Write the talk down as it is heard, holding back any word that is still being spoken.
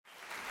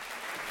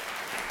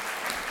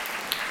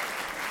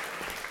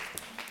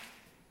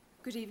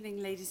Good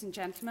evening, ladies and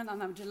gentlemen,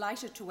 and I'm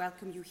delighted to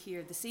welcome you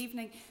here this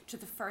evening to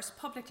the first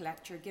public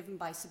lecture given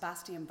by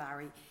Sebastian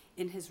Barry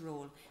in his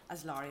role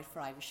as Laureate for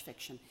Irish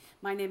Fiction.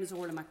 My name is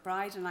Orla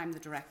McBride and I'm the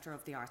Director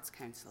of the Arts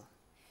Council.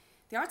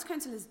 The Arts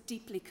Council is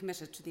deeply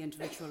committed to the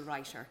individual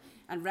writer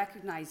and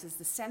recognises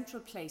the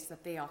central place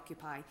that they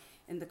occupy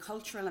in the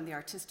cultural and the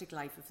artistic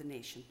life of the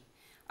nation.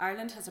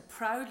 Ireland has a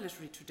proud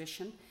literary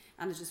tradition,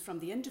 and it is from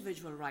the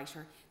individual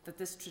writer that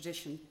this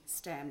tradition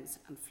stems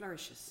and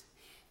flourishes.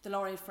 The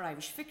Laureate for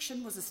Irish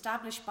Fiction was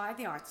established by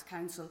the Arts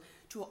Council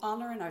to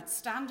honour an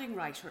outstanding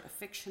writer of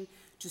fiction,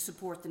 to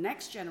support the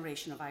next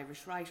generation of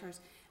Irish writers,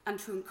 and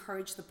to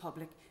encourage the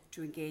public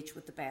to engage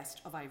with the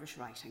best of Irish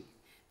writing.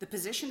 The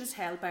position is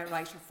held by a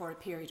writer for a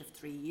period of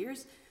 3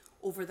 years.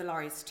 Over the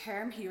Laureate's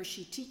term, he or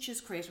she teaches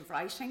creative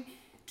writing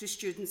to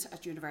students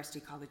at University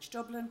College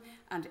Dublin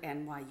and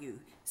NYU,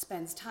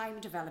 spends time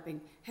developing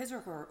his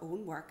or her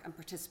own work, and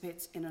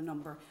participates in a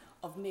number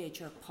of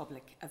major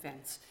public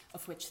events,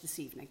 of which this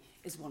evening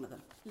is one of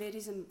them.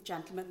 Ladies and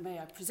gentlemen, may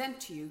I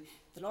present to you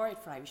the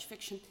Laureate for Irish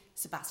Fiction,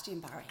 Sebastian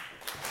Barry.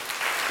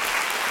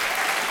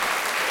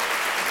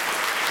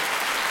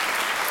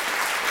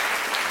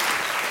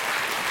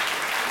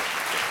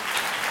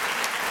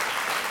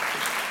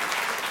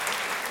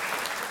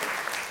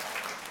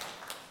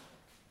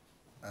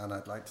 And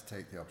I'd like to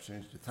take the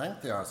opportunity to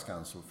thank the Arts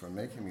Council for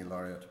making me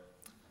Laureate,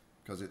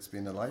 because it's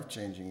been a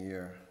life-changing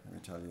year, let me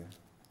tell you.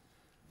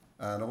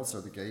 And also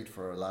the Gate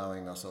for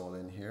allowing us all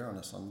in here on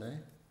a Sunday.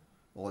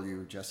 All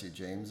you Jesse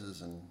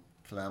Jameses and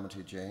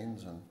Calamity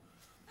Janes, and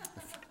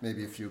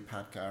maybe a few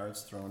Pat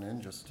Garretts thrown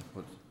in just to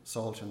put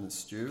salt in the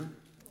stew.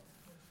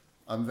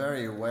 I'm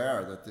very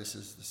aware that this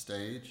is the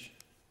stage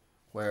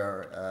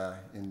where,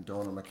 in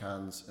Donal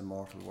McCann's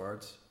immortal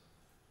words,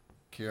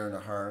 Kieran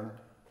Ahern,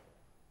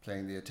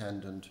 playing the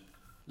attendant,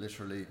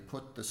 literally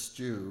put the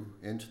stew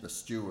into the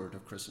steward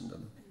of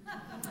Christendom.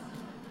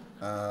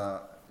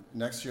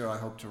 Next year I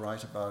hope to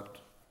write about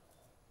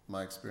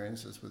my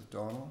experiences with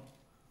Donal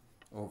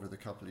over the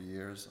couple of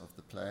years of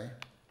the play,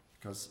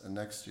 because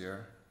next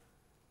year,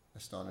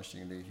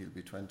 astonishingly, he'll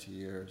be 20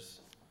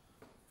 years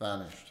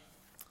vanished.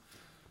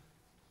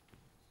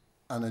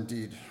 And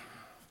indeed,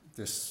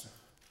 this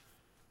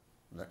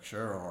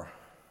lecture, or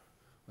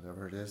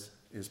whatever it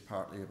is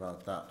partly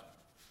about that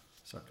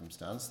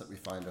circumstance that we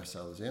find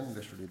ourselves in,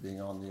 literally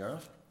being on the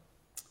earth.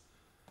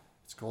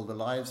 It's called The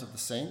Lives of the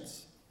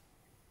Saints.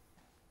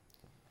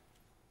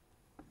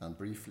 And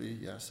briefly,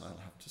 yes, I'll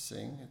have to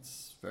sing.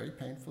 It's very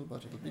painful,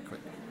 but it'll be quick.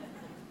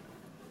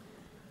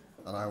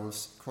 And I will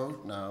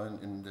quote now,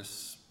 in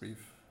this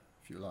brief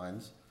few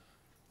lines,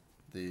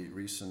 the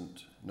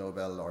recent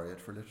Nobel laureate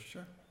for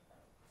literature.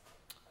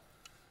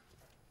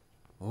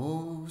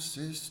 Oh,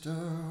 sister,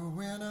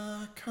 when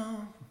I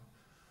come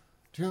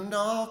to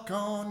knock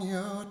on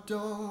your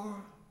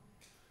door,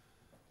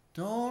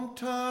 don't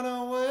turn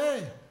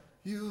away,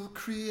 you'll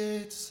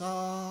create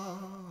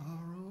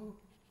sorrow.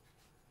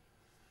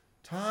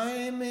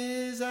 Time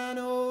is an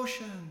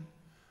ocean,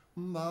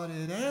 but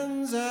it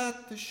ends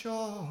at the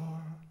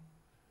shore.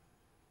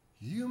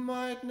 You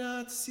might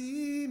not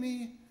see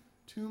me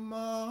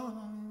tomorrow.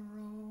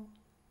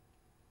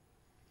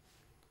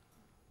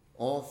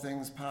 All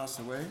things pass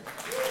away.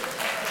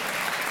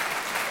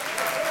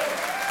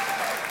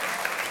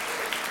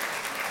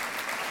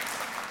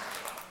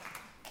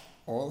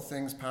 All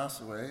things pass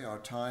away. Our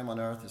time on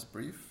earth is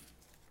brief,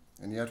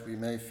 and yet we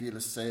may feel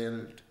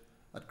assailed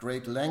at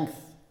great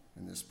length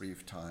in this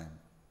brief time,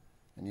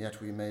 and yet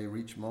we may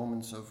reach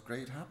moments of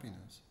great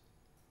happiness.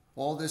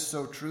 All this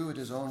so true, it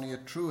is only a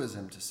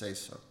truism to say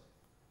so.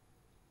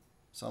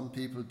 Some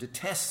people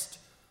detest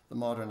the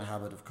modern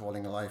habit of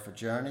calling a life a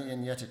journey,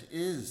 and yet it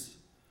is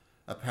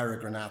a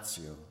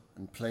peregrinatio,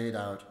 and played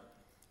out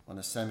on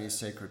a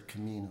semi-sacred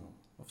camino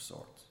of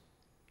sorts.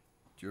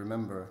 Do you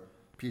remember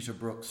Peter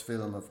Brook's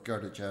film of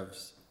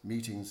Gurdjieff's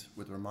Meetings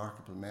with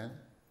Remarkable Men?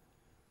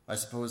 I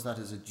suppose that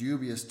is a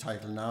dubious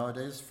title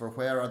nowadays, for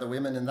where are the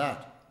women in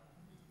that?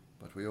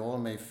 But we all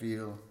may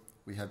feel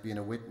we have been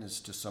a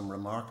witness to some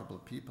remarkable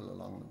people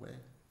along the way.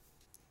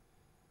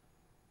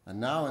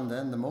 And now and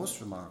then the most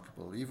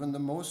remarkable, even the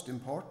most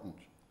important,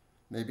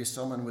 may be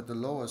someone with the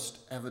lowest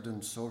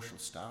evident social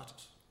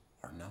status,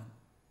 or none.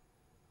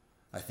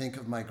 I think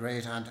of my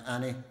great Aunt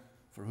Annie,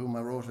 for whom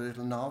I wrote a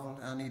little novel,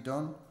 Annie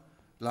Dunn,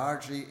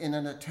 largely in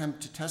an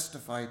attempt to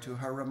testify to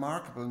her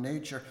remarkable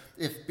nature,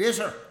 if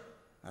bitter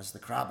as the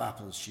crab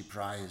apples she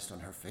prized on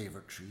her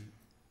favourite tree.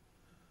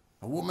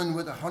 A woman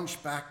with a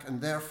hunchback, and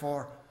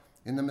therefore,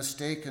 in the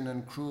mistaken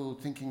and cruel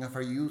thinking of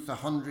her youth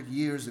 100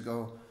 years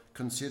ago,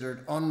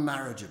 considered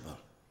unmarriageable,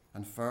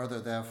 and further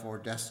therefore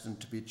destined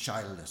to be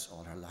childless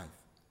all her life.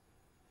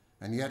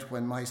 And yet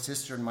when my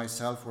sister and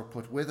myself were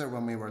put with her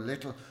when we were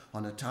little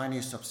on a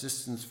tiny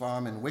subsistence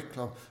farm in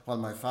Wicklow, while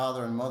my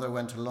father and mother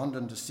went to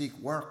London to seek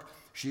work,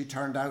 she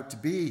turned out to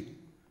be,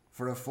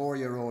 for a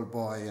 4-year-old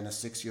boy and a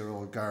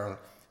 6-year-old girl,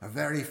 a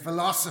very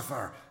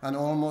philosopher and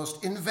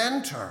almost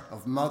inventor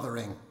of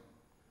mothering.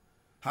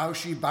 how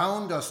she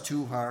bound us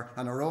to her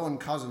and her own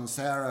cousin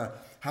Sarah,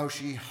 how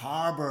she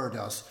harboured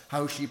us,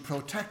 how she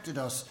protected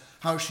us,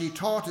 how she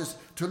taught us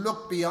to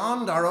look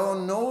beyond our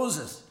own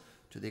noses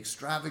to the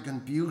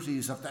extravagant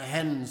beauties of the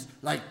hens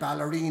like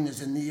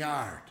ballerinas in the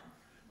yard,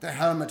 the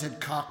helmeted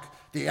cock,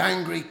 the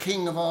angry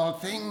king of all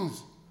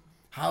things.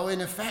 How, in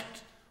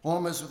effect,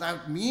 almost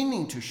without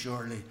meaning to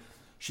surely,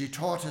 she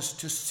taught us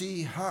to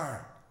see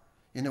her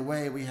in a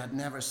way we had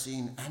never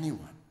seen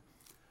anyone.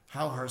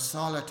 How her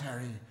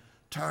solitary,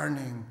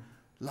 turning,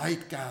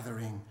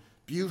 light-gathering,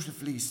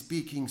 beautifully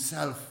speaking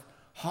self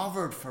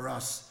hovered for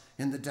us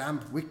in the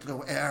damp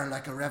Wicklow air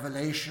like a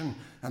revelation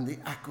and the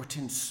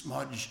aquatint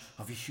smudge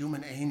of a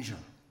human angel.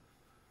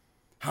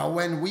 How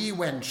when we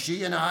went,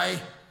 she and I,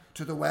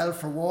 to the well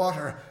for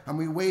water, and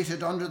we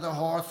waited under the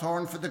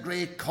hawthorn for the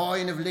great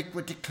coin of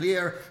liquid to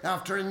clear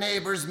after a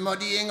neighbour's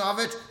muddying of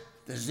it,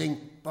 the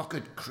zinc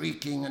bucket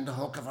creaking in the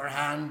hook of her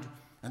hand,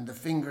 and the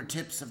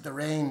fingertips of the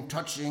rain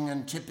touching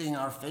and tipping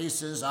our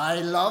faces, I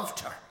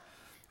loved her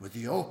with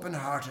the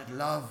open-hearted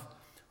love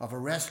of a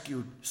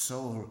rescued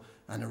soul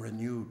and a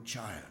renewed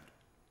child.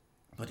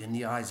 But in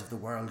the eyes of the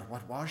world,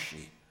 what was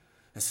she?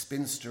 A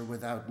spinster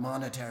without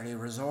monetary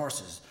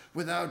resources,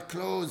 without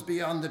clothes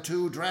beyond the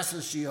 2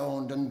 dresses she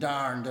owned and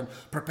darned and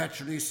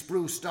perpetually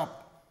spruced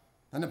up,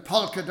 and a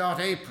polka-dot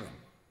apron,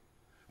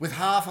 with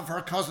half of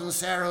her cousin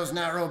Sarah's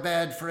narrow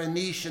bed for a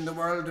niche in the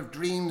world of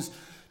dreams,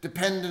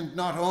 dependent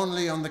not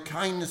only on the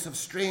kindness of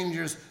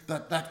strangers,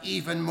 but that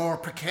even more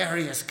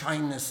precarious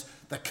kindness,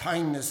 the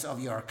kindness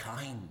of your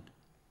kind.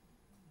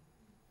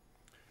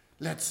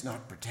 Let's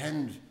not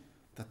pretend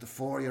that the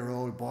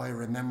 4-year-old boy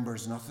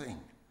remembers nothing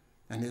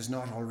and is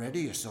not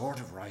already a sort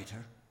of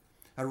writer,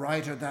 a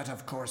writer that,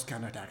 of course,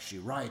 cannot actually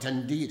write.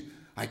 Indeed,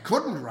 I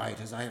couldn't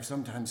write, as I have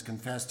sometimes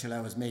confessed, till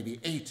I was maybe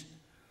 8.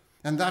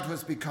 And that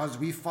was because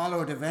we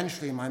followed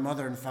eventually my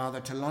mother and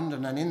father to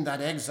London, and in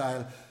that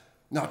exile,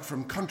 not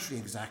from country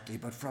exactly,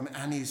 but from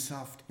Annie's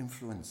soft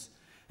influence,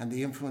 and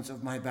the influence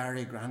of my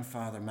Barry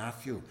grandfather,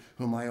 Matthew,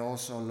 whom I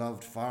also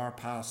loved far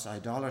past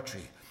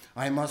idolatry,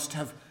 I must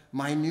have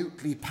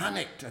minutely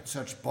panicked at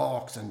such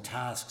balks and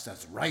tasks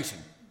as writing.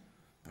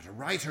 But a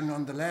writer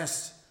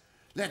nonetheless,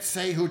 let's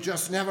say, who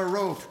just never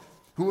wrote,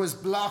 who was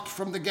blocked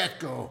from the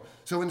get-go,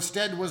 so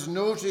instead was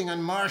noting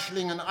and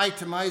marshalling and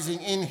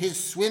itemizing in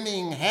his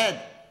swimming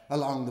head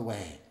along the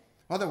way.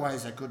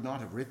 Otherwise, I could not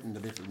have written the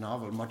little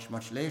novel much,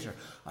 much later.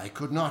 I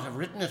could not have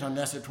written it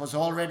unless it was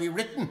already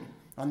written,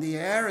 on the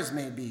air as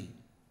may be.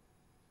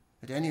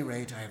 At any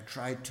rate, I have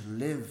tried to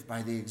live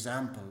by the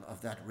example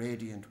of that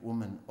radiant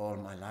woman all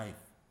my life.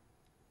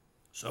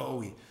 So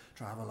we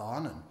travel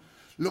on and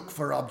look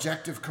for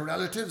objective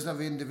correlatives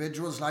of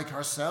individuals like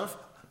herself,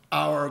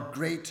 our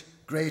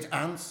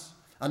great-great-aunts,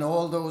 and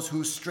all those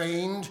who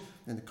strained,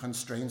 in the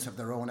constraints of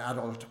their own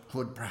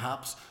adulthood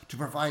perhaps, to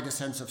provide a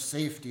sense of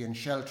safety and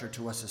shelter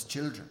to us as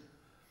children,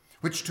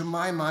 which to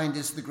my mind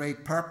is the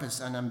great purpose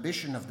and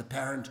ambition of the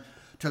parent,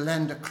 to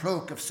lend a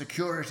cloak of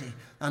security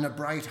and a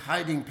bright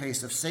hiding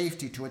place of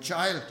safety to a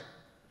child,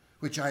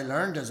 which I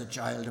learned as a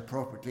child,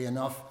 appropriately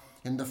enough,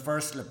 in the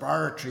first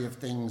laboratory of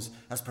things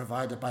as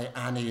provided by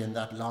Annie in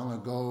that long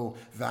ago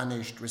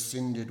vanished,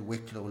 rescinded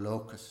Wicklow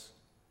locus.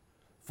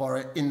 For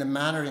in the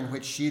manner in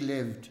which she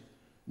lived,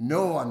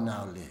 no one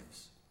now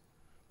lives.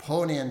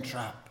 Pony and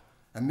trap,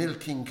 a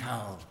milking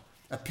cow,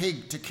 a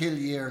pig to kill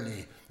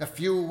yearly, a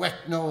few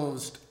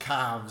wet-nosed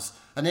calves,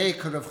 an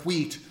acre of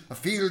wheat, a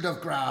field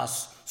of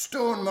grass,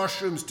 stone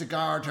mushrooms to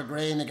guard her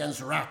grain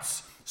against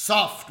rats,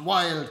 soft,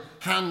 wild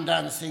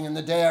hand-dancing in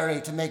the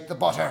dairy to make the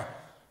butter,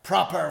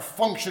 proper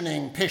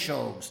functioning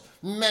pishogues,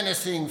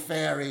 menacing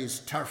fairies,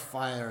 turf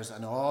fires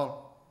and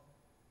all.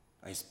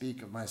 I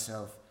speak of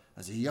myself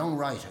as a young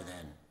writer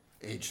then,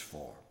 aged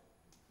 4.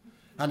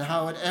 And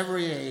how at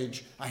every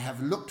age I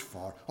have looked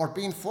for, or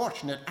been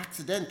fortunate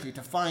accidentally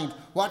to find,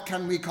 what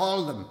can we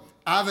call them,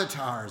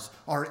 avatars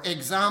or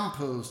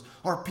examples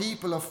or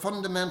people of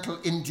fundamental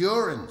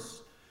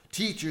endurance,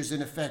 teachers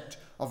in effect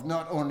of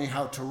not only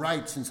how to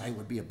write, since I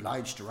would be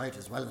obliged to write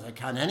as well as I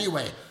can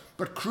anyway,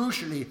 but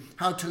crucially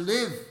how to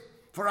live,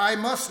 for I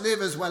must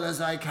live as well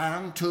as I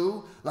can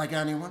too, like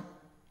anyone.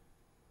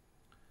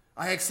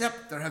 I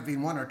accept there have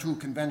been 1 or 2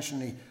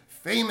 conventionally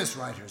famous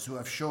writers who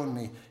have shown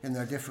me in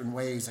their different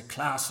ways a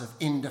class of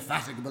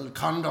indefatigable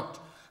conduct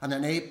and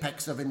an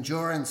apex of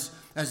endurance,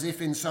 as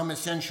if in some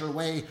essential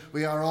way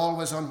we are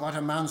always on what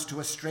amounts to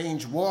a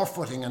strange war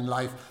footing in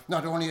life,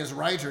 not only as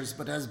writers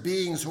but as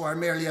beings who are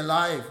merely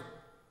alive.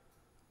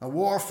 A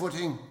war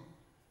footing,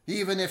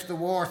 even if the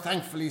war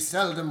thankfully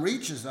seldom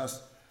reaches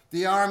us.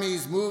 The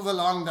armies move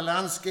along the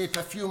landscape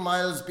a few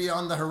miles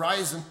beyond the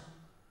horizon.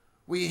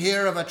 We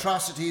hear of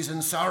atrocities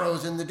and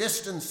sorrows in the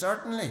distance,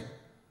 certainly.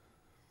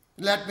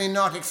 Let me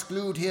not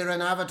exclude here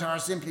an avatar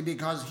simply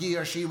because he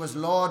or she was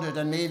lauded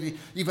and maybe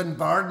even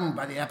burdened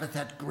by the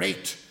epithet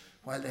great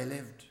while they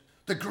lived.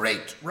 The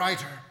great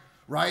writer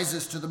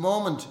rises to the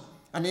moment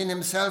and in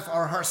himself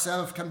or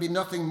herself can be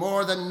nothing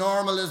more than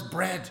normal as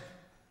bread,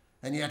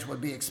 and yet will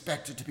be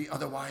expected to be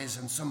otherwise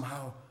and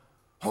somehow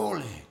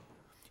holy,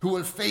 who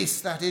will face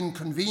that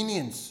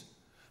inconvenience,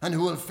 and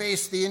who will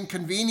face the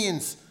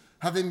inconvenience,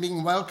 having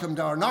been welcomed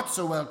or not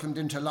so welcomed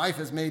into life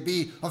as may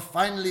be, of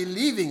finally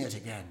leaving it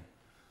again.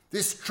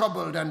 This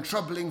troubled and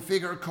troubling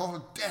figure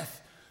called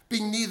death,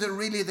 being neither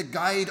really the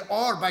guide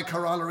or by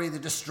corollary the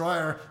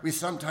destroyer we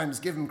sometimes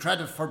give him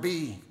credit for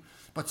being,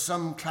 but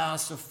some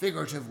class of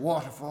figurative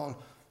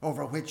waterfall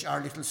over which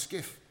our little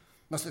skiff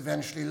must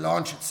eventually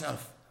launch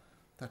itself,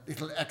 that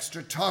little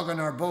extra tug on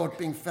our boat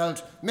being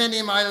felt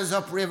many miles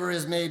upriver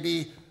as may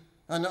be,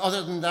 and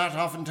other than that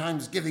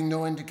oftentimes giving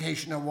no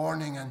indication or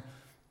warning, and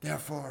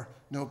therefore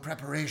no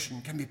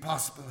preparation can be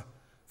possible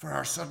for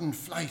our sudden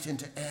flight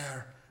into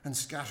air and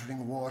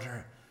scattering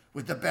water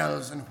with the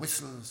bells and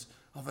whistles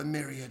of a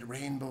myriad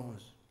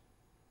rainbows.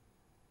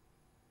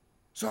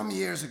 Some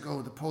years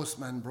ago the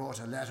postman brought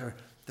a letter,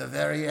 the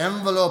very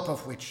envelope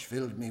of which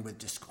filled me with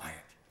disquiet.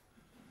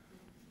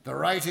 The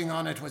writing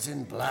on it was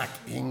in black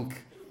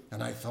ink,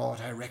 and I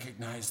thought I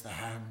recognized the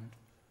hand.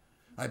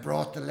 I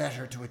brought the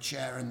letter to a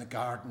chair in the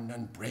garden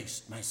and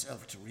braced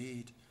myself to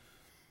read.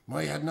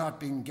 I had not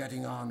been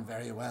getting on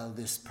very well,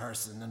 this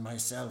person and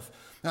myself,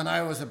 and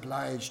I was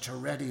obliged to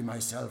ready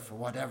myself for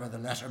whatever the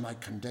letter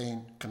might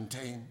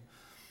contain.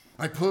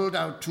 I pulled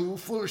out 2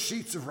 full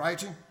sheets of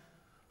writing,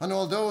 and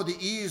although the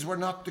E's were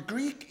not the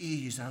Greek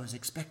E's I was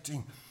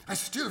expecting, I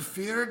still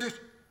feared it.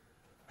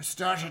 I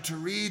started to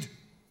read. It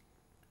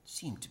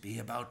seemed to be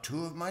about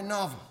 2 of my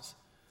novels,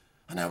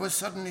 and I was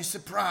suddenly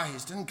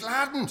surprised and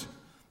gladdened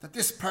that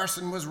this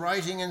person was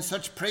writing in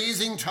such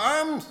praising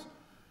terms.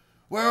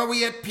 Were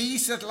we at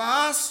peace at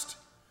last?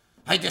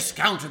 I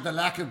discounted the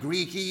lack of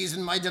Greek ease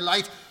in my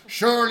delight.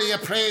 Surely a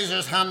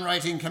praiser's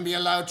handwriting can be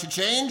allowed to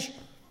change.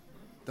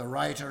 The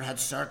writer had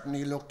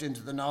certainly looked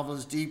into the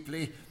novels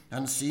deeply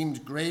and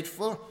seemed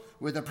grateful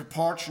with a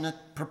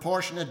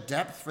proportionate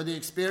depth for the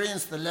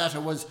experience. The letter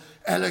was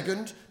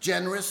elegant,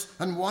 generous,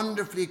 and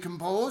wonderfully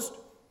composed.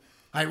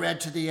 I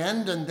read to the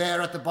end, and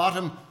there at the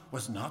bottom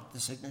was not the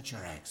signature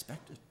I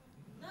expected.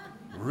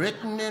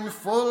 Written in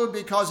full,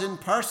 because in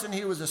person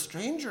he was a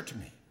stranger to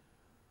me,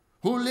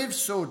 who lived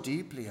so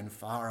deeply and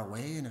far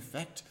away. In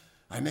effect,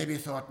 I maybe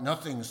thought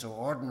nothing so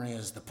ordinary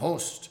as the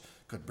post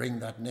could bring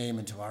that name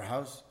into our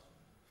house.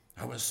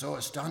 I was so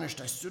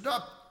astonished I stood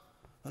up,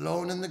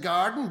 alone in the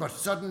garden, but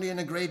suddenly in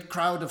a great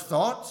crowd of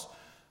thoughts,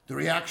 the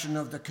reaction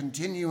of the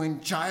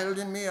continuing child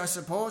in me, I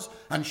suppose,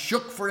 and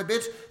shook for a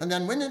bit, and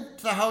then went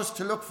into the house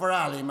to look for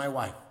Ali, my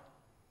wife.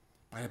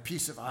 By a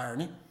piece of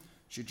irony,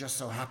 she just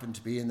so happened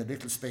to be in the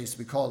little space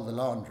we call the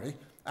laundry,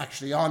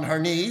 actually on her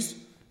knees,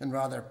 in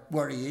rather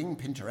worrying,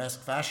 Pinteresque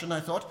fashion, I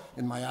thought,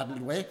 in my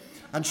addled way,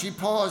 and she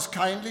paused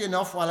kindly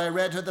enough while I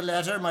read her the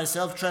letter,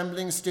 myself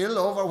trembling still,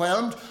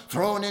 overwhelmed,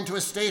 thrown into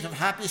a state of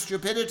happy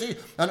stupidity,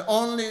 and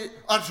only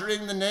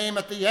uttering the name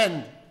at the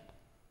end.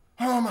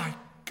 "Oh, my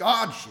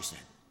God," she said.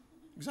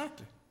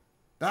 Exactly.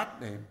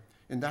 That name,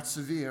 in that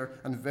severe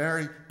and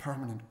very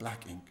permanent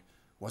black ink,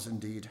 was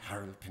indeed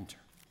Harold Pinter.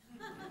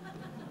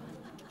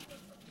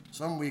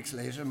 Some weeks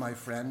later, my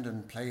friend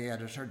and play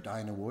editor,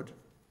 Dinah Wood,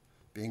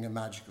 being a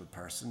magical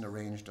person,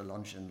 arranged a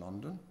lunch in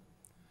London.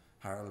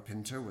 Harold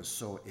Pinter was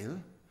so ill,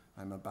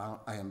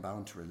 I am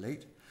bound to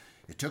relate,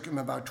 it took him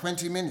about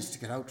 20 minutes to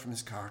get out from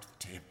his car to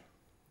the table.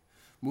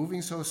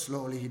 Moving so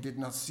slowly, he did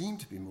not seem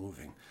to be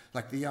moving,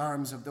 like the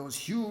arms of those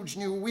huge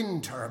new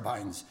wind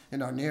turbines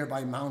in our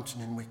nearby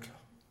mountain in Wicklow.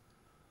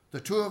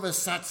 The 2 of us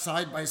sat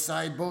side by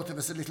side, both of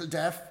us a little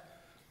deaf,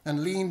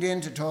 and leaned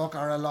in to talk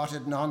our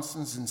allotted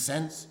nonsense and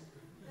sense.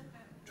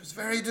 It was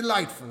very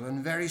delightful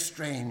and very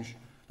strange,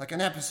 like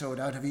an episode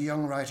out of a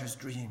young writer's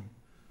dream,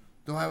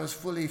 though I was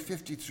fully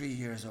 53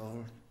 years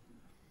old.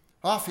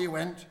 Off he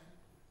went,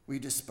 we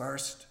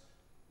dispersed,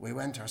 we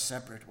went our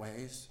separate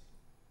ways.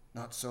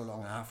 Not so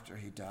long after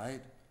he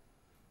died.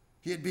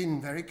 He had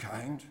been very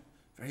kind,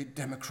 very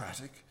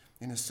democratic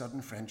in his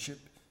sudden friendship,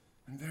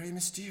 and very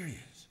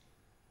mysterious.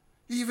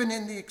 Even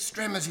in the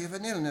extremity of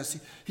an illness,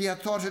 he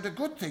had thought it a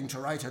good thing to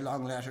write a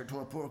long letter to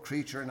a poor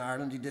creature in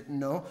Ireland he didn't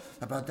know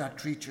about that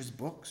creature's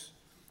books.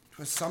 It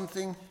was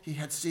something he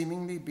had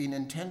seemingly been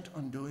intent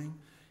on doing,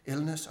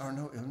 illness or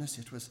no illness.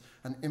 It was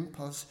an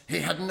impulse he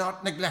had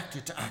not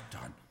neglected to act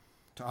on,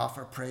 to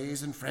offer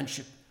praise and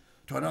friendship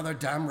to another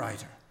damn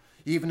writer,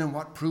 even in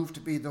what proved to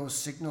be those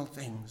signal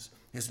things,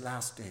 his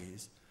last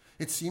days.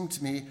 It seemed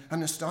to me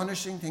an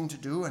astonishing thing to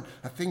do, and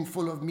a thing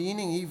full of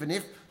meaning, even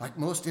if, like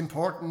most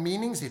important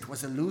meanings, it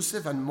was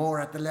elusive and more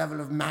at the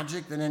level of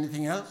magic than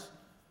anything else.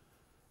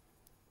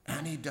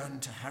 Annie Dunn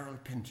to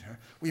Harold Pinter,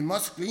 we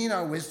must glean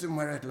our wisdom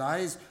where it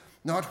lies,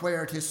 not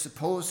where it is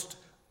supposed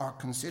or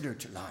considered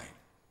to lie,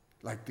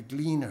 like the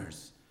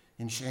gleaners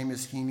in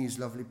Seamus Heaney's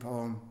lovely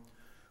poem,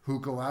 who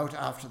go out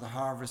after the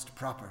harvest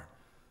proper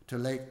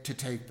to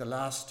take the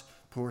last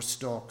poor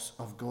stalks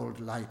of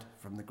gold light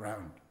from the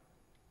ground.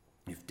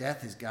 If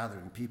death is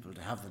gathering people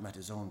to have them at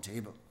his own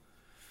table,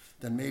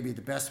 then maybe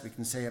the best we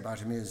can say about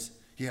him is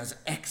he has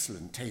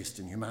excellent taste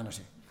in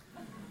humanity.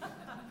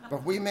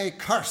 But we may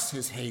curse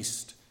his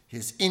haste,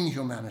 his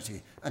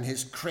inhumanity, and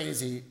his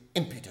crazy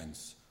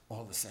impudence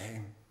all the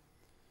same.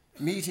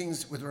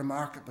 Meetings with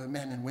remarkable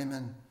men and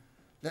women,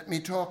 let me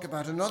talk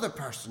about another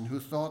person who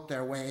thought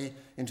their way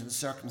into the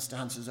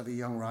circumstances of a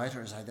young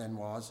writer, as I then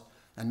was,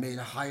 and made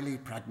a highly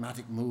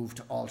pragmatic move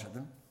to alter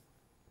them.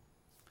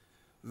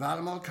 Val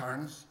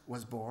Mulcairns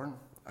was born,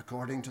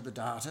 according to the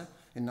data,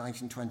 in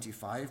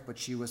 1925, but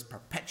she was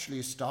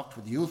perpetually stocked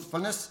with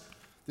youthfulness.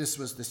 This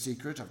was the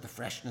secret of the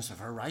freshness of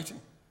her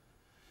writing.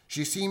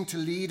 She seemed to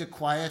lead a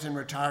quiet and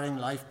retiring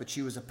life, but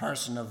she was a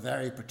person of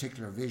very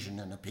particular vision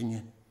and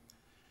opinion.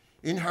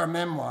 In her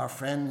memoir,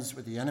 Friends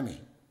with the Enemy,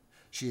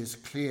 she is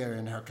clear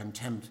in her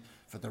contempt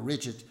for the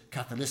rigid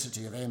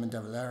Catholicity of Eamon de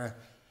Valera.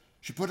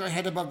 She put her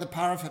head above the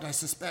parapet, I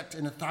suspect,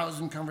 in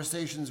 1,000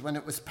 conversations when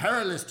it was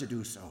perilous to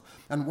do so,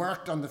 and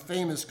worked on the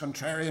famous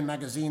contrarian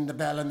magazine The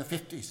Bell in the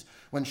 50s,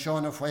 when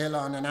Chomhairle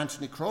Ealaíon and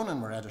Anthony Cronin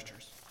were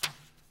editors.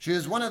 She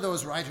is one of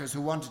those writers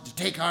who wanted to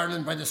take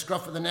Ireland by the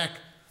scruff of the neck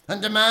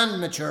and demand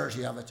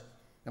maturity of it,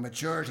 a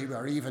maturity we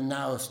are even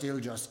now still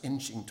just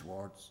inching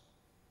towards.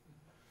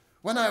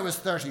 When I was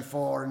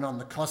 34 and on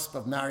the cusp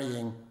of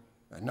marrying,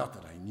 not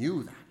that I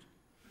knew that,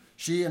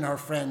 she and her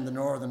friend, the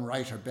northern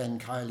writer Ben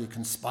Kiley,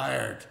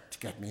 conspired to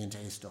get me into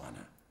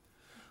Aosdána.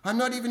 I'm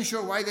not even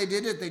sure why they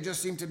did it, they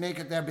just seemed to make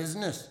it their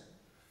business.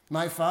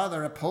 My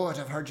father, a poet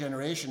of her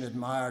generation,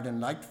 admired and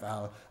liked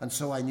Val, and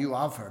so I knew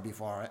of her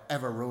before I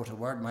ever wrote a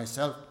word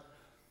myself.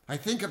 I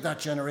think of that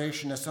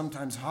generation as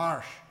sometimes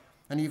harsh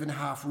and even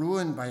half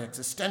ruined by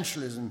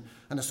existentialism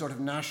and a sort of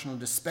national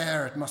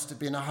despair. It must have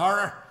been a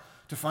horror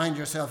to find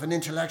yourself an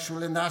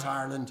intellectual in that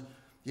Ireland,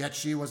 yet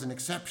she was an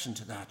exception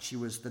to that. She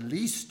was the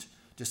least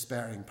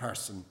despairing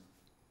person.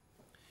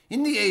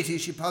 In the 80s,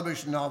 she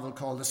published a novel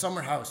called The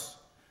Summer House,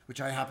 which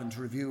I happened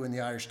to review in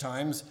the Irish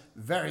Times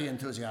very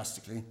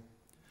enthusiastically.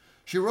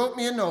 She wrote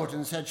me a note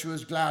and said she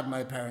was glad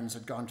my parents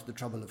had gone to the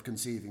trouble of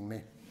conceiving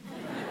me.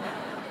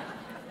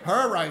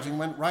 Her writing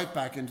went right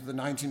back into the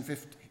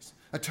 1950s.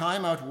 A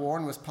Time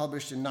Outworn was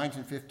published in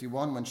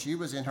 1951 when she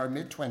was in her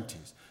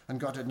mid-20s and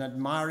got an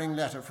admiring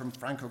letter from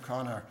Frank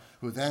O'Connor,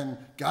 who then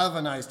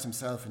galvanised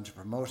himself into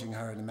promoting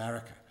her in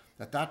America.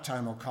 At that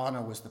time,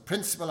 O'Connor was the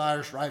principal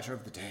Irish writer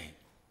of the day.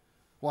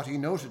 What he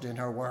noted in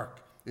her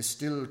work is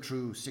still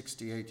true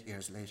 68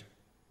 years later.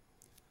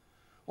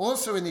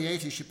 Also in the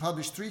 80s, she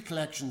published 3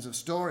 collections of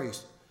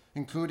stories,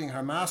 including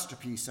her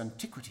masterpiece,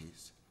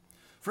 Antiquities.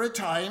 For a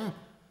time,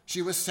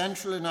 she was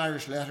central in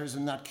Irish letters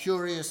in that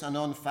curious and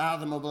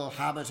unfathomable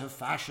habit of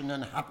fashion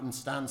and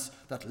happenstance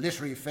that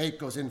literary fate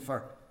goes in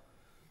for.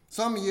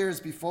 Some years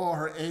before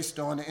her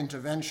Aosdána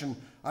intervention,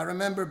 I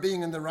remember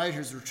being in the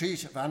writer's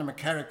retreat of Anna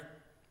McCarrick.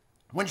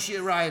 When she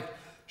arrived,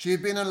 she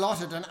had been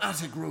allotted an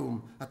attic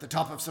room at the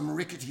top of some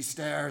rickety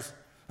stairs,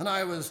 and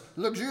I was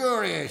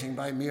luxuriating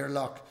by mere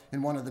luck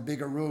in one of the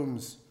bigger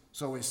rooms,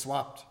 so we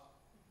swapped.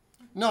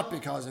 Not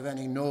because of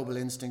any noble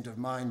instinct of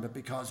mine, but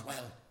because,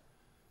 well,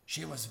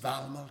 she was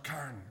Val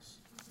Mulcairns.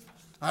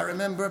 I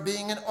remember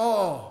being in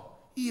awe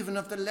even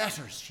of the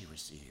letters she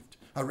received,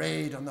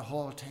 arrayed on the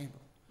hall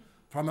table,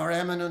 from her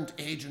eminent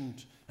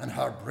agent and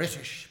her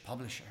British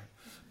publisher.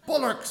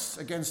 Bullocks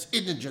against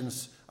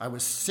indigence, I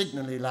was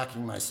signally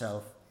lacking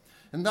myself.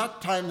 In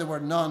that time, there were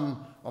none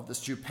of the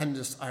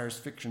stupendous Irish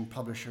fiction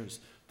publishers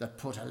that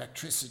put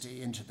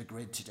electricity into the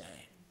grid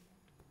today.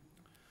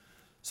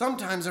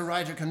 Sometimes a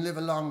writer can live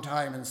a long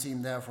time and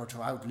seem therefore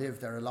to outlive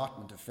their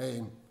allotment of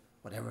fame,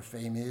 whatever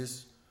fame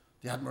is,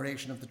 the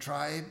admiration of the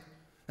tribe,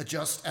 a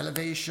just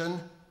elevation,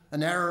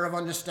 an error of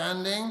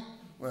understanding,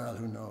 well,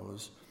 who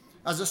knows.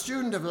 As a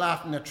student of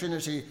Latin at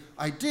Trinity,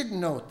 I did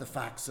note the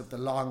facts of the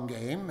long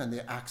game and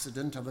the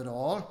accident of it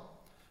all.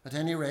 At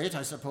any rate,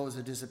 I suppose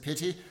it is a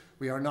pity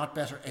we are not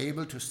better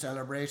able to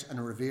celebrate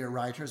and revere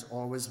writers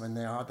always when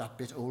they are that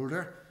bit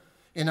older.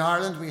 In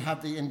Ireland, we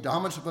have the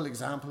indomitable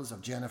examples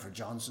of Jennifer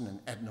Johnson and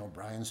Edna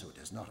O'Brien, so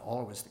it is not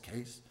always the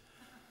case.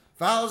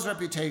 Val's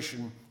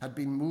reputation had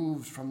been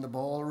moved from the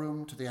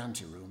ballroom to the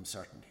anteroom,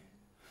 certainly.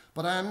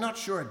 But I am not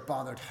sure it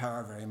bothered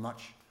her very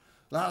much.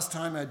 Last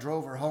time I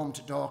drove her home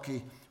to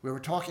Dalkey, we were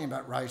talking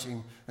about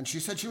writing, and she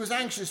said she was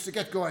anxious to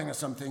get going at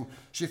something.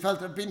 She felt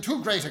there had been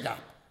too great a gap.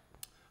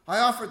 I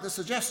offered the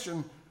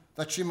suggestion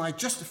that she might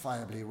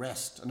justifiably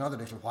rest another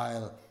little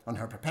while on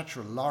her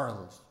perpetual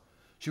laurels.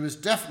 She was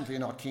definitely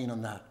not keen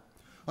on that.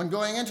 On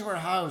going into her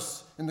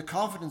house, in the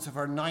confidence of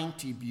her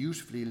 90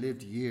 beautifully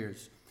lived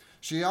years,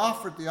 she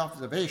offered the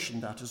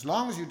observation that as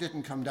long as you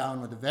didn't come down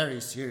with a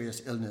very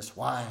serious illness,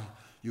 why,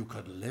 you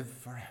could live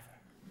forever.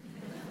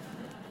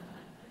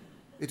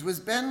 It was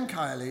Ben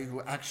Kiley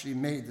who actually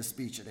made the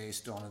speech at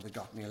Aosdána that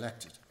got me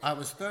elected. I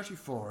was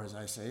 34, as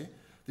I say,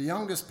 the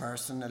youngest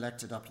person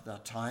elected up to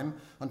that time,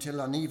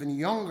 until an even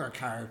younger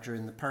character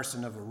in the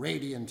person of a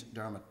radiant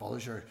Dermot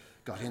Bulger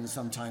got in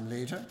some time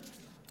later.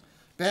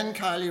 Ben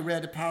Kiley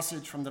read a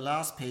passage from the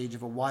last page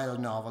of a wild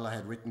novel I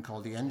had written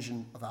called The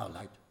Engine of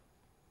Owlight.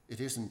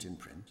 It isn't in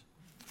print.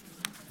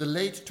 The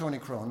late Tony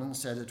Cronin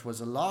said it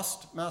was a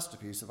lost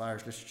masterpiece of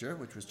Irish literature,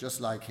 which was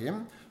just like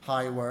him,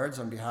 high words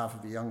on behalf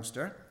of a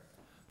youngster.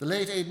 The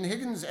late Aidan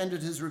Higgins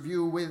ended his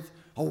review with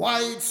a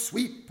wide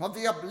sweep of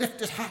the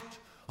uplifted hat,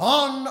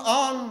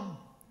 on.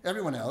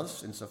 Everyone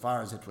else,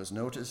 insofar as it was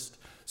noticed,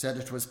 said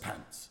it was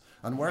pants.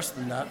 and worse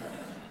than that,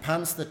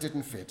 pants that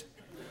didn't fit.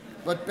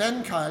 But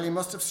Ben Kiley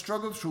must have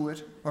struggled through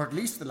it, or at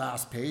least the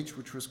last page,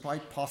 which was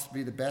quite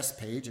possibly the best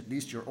page. At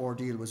least your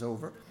ordeal was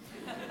over.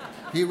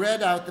 He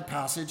read out the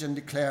passage and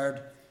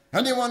declared,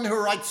 "Anyone who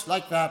writes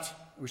like that,"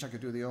 I wish I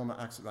could do the Oma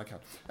accent like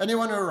that,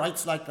 "anyone who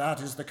writes like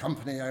that is the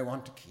company I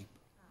want to keep."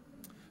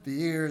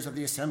 The ears of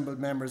the assembled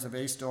members of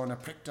Aosdána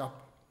pricked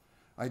up.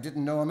 I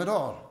didn't know him at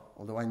all,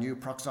 although I knew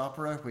Prox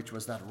Opera, which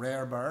was that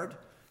rare bird,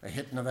 a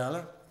hit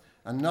novella,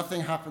 and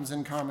Nothing Happens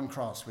in Carmen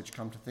Cross, which,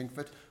 come to think of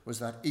it, was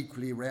that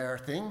equally rare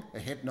thing, a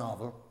hit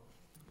novel.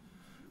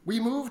 We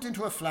moved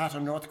into a flat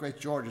on North Great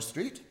Georgia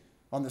Street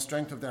on the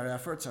strength of their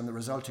efforts and the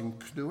resulting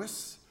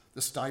cnuis,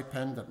 the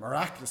stipend that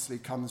miraculously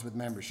comes with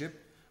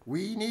membership.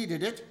 We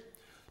needed it.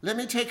 Let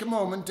me take a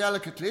moment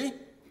delicately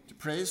to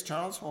praise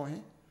Charles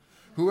Haughey,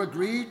 who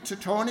agreed to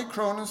Tony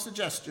Cronin's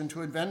suggestion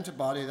to invent a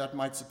body that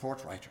might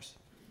support writers.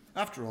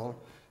 After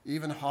all,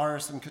 even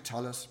Horace and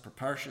Catullus,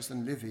 Propertius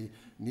and Livy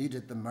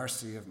needed the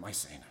mercy of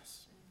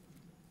Maecenas.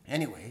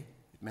 Anyway,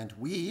 it meant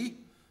we,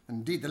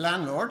 indeed the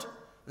landlord,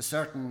 a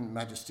certain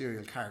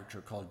magisterial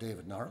character called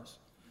David Norris,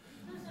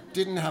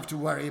 didn't have to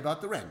worry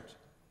about the rent.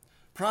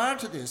 Prior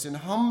to this, in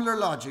humbler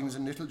lodgings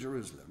in Little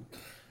Jerusalem,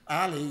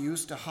 Ali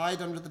used to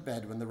hide under the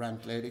bed when the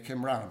rent lady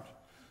came round.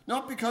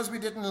 Not because we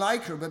didn't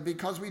like her, but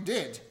because we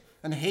did,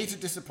 and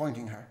hated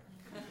disappointing her.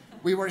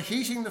 We were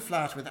heating the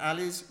flat with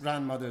Ali's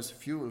grandmother's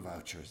fuel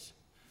vouchers.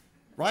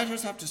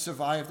 Writers have to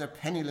survive their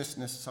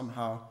pennilessness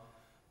somehow.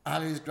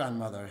 Ali's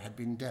grandmother had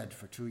been dead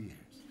for 2 years.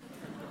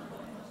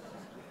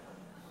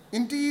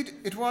 Indeed,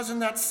 it was in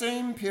that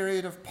same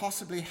period of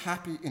possibly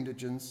happy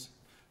indigence,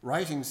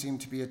 writing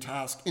seemed to be a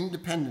task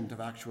independent of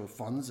actual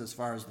funds as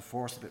far as the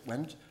force of it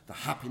went, the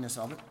happiness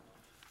of it,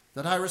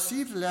 that I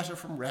received a letter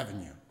from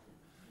Revenue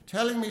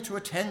telling me to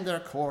attend their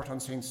court on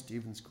St.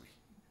 Stephen's Green.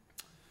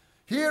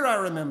 Here, I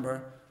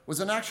remember, was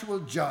an actual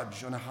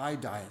judge on a high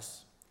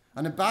dais,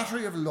 and a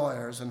battery of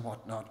lawyers and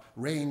whatnot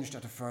ranged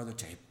at a further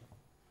table.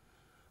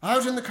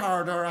 Out in the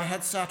corridor, I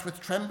had sat with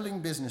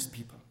trembling business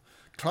people,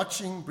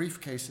 clutching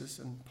briefcases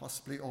and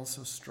possibly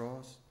also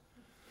straws.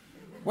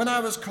 When I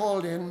was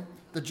called in,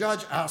 the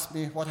judge asked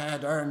me what I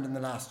had earned in the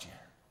last year.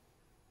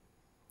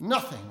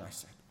 "Nothing," I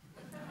said.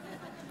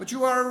 "But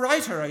you are a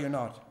writer, are you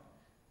not?"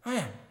 "I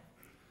am.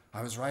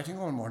 I was writing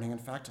all morning, in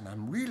fact, and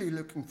I'm really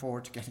looking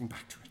forward to getting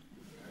back to it."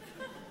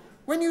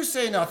 "When you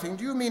say nothing,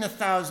 do you mean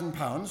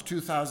 £1,000,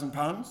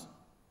 £2,000?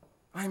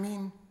 "I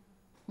mean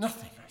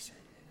nothing," I said.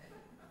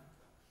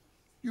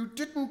 "You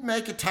didn't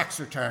make a tax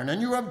return,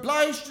 and you are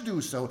obliged to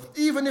do so,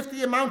 even if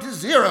the amount is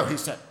zero," he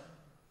said.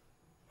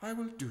 "I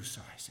will do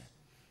so," I said.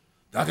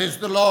 "That is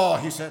the law,"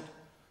 he said.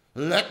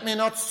 "Let me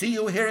not see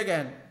you here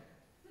again."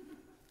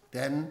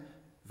 Then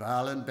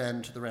Val and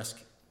Ben to the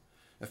rescue.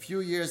 A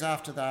few years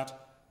after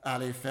that,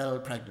 Ali fell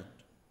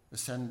pregnant.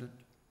 Ascended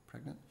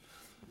pregnant.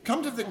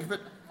 Come to think of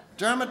it,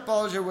 Dermot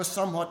Bulger was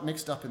somewhat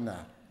mixed up in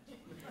that.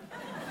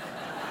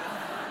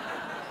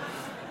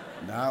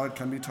 Now it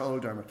can be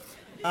told, Dermot.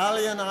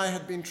 Ali and I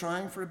had been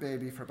trying for a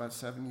baby for about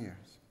 7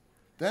 years.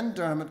 Then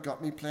Dermot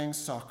got me playing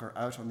soccer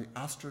out on the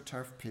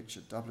AstroTurf pitch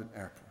at Dublin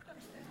Airport.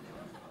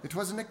 It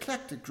was an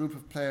eclectic group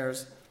of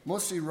players,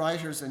 mostly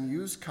writers and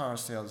used car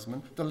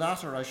salesmen, the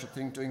latter, I should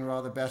think, doing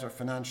rather better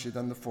financially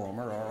than the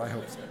former, or I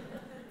hope so.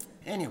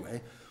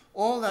 Anyway,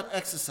 all that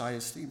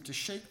exercise seemed to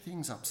shake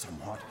things up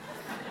somewhat,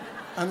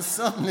 and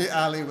suddenly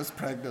Ali was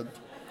pregnant.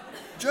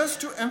 Just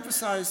to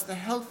emphasize the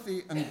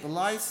healthy and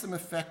blithesome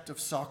effect of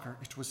soccer,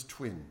 it was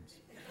twins.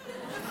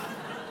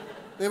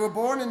 They were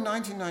born in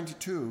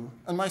 1992,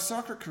 and my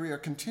soccer career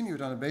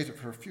continued unabated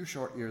for a few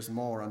short years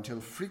more until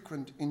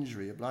frequent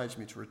injury obliged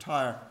me to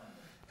retire.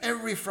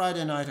 Every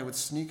Friday night I would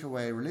sneak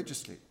away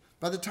religiously.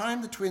 By the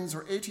time the twins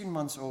were 18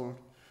 months old,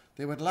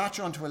 they would latch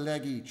onto a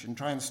leg each and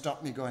try and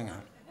stop me going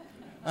out.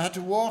 I had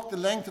to walk the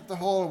length of the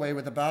hallway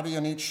with a babby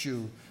on each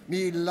shoe,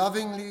 me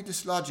lovingly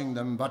dislodging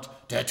them,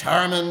 but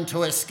determined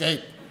to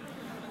escape.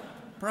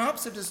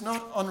 Perhaps it is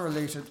not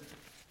unrelated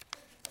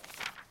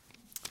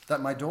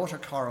that my daughter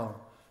Coral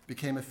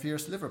became a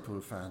fierce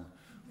Liverpool fan,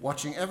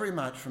 watching every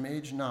match from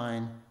age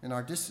 9 in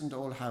our distant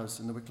old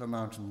house in the Wicklow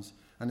Mountains,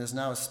 and is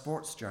now a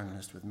sports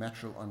journalist with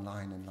Metro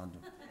Online in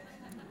London.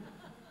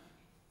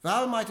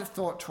 Val might have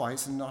thought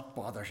twice and not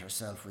bothered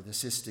herself with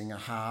assisting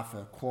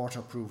a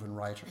quarter proven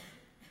writer.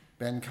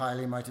 Ben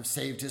Kiley might have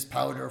saved his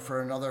powder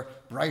for another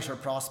brighter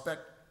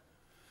prospect.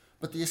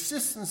 But the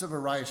assistance of a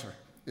writer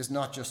is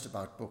not just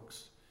about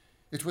books.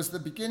 It was the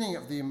beginning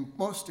of the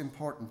most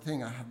important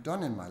thing I have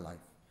done in my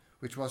life,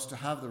 which was to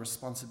have the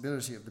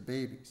responsibility of the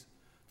babies,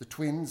 the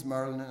twins,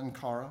 Merlin and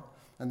Cora,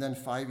 and then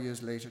 5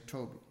 years later,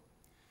 Toby.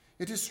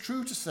 It is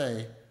true to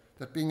say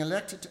that being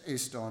elected to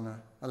Aosdána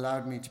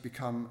allowed me to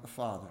become a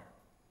father.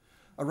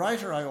 A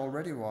writer I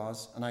already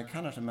was, and I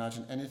cannot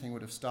imagine anything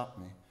would have stopped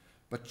me.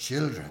 But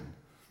children,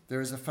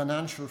 there is a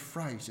financial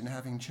fright in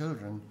having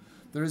children.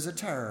 There is a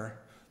terror.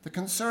 The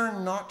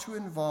concern not to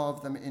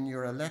involve them in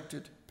your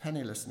elected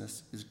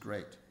pennilessness is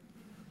great.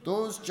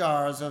 Those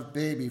jars of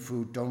baby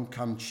food don't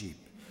come cheap.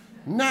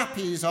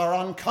 Nappies are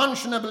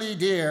unconscionably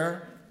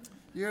dear.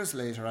 Years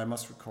later, I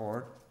must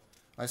record,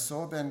 I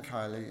saw Ben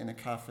Kiley in a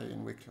cafe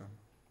in Wicklow.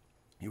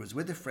 He was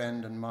with a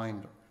friend and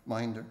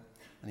minder,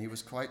 and he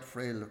was quite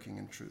frail-looking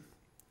in truth.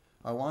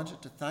 I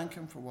wanted to thank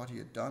him for what he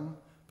had done,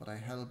 but I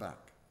held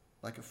back.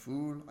 Like a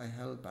fool, I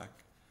held back.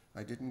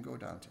 I didn't go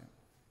down to him.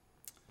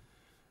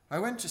 I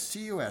went to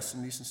CUS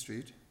in Leeson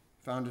Street,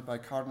 founded by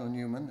Cardinal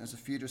Newman as a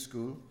feeder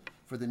school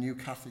for the new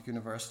Catholic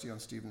University on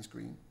Stephen's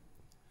Green.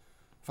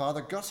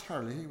 Father Gus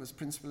Hurley was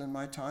principal in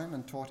my time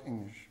and taught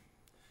English.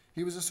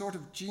 He was a sort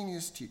of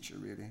genius teacher,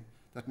 really,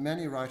 that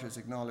many writers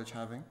acknowledge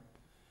having.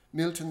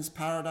 Milton's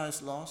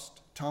Paradise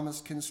Lost, Thomas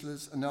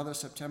Kinsel's Another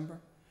September.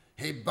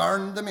 He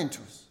burned them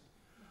into us.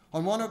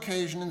 On one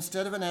occasion,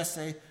 instead of an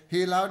essay,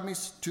 he allowed me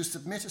to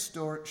submit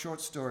a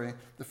short story,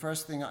 the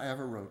first thing I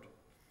ever wrote.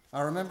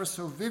 I remember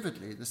so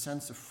vividly the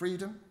sense of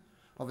freedom,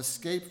 of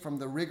escape from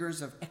the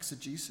rigours of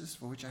exegesis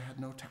for which I had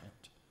no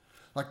talent.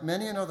 Like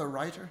many another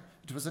writer,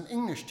 it was an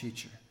English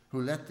teacher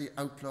who let the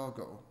outlaw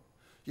go.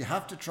 You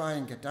have to try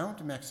and get down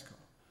to Mexico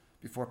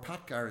before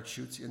Pat Garrett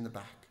shoots you in the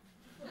back.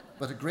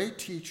 But a great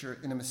teacher,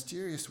 in a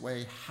mysterious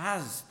way,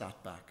 has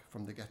that back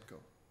from the get-go.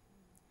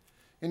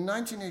 In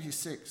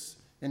 1986,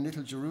 in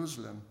Little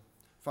Jerusalem,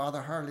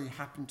 Father Hurley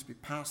happened to be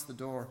past the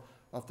door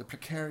of the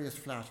precarious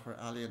flat where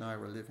Ali and I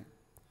were living.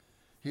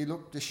 He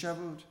looked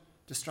dishevelled,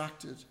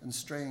 distracted, and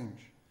strange.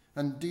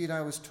 Indeed,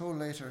 I was told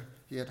later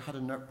he had had a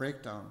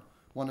breakdown,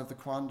 one of the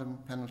quantum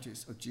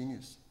penalties of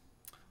genius.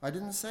 I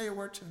didn't say a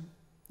word to him,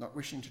 not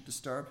wishing to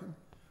disturb him,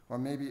 or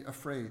maybe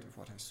afraid of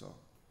what I saw.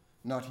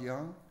 Not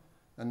young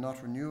and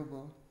not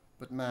renewable,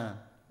 but man,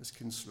 as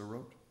Kinsler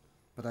wrote.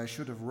 But I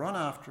should have run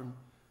after him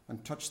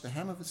and touched the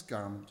hem of his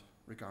garment,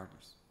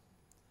 regardless.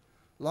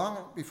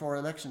 Long before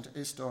election to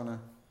Aistona,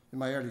 in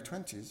my early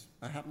 20s,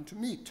 I happened to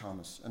meet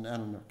Thomas and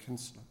Eleanor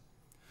Kinsler.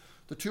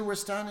 The two were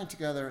standing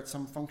together at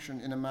some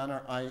function in a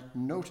manner I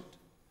noted,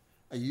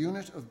 a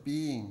unit of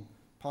being,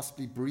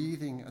 possibly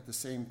breathing at the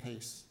same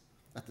pace,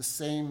 at the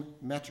same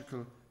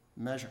metrical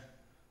measure,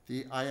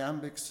 the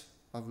iambics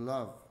of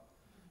love.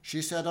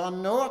 She said,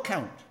 on no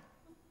account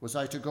was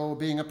I to go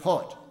being a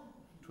poet.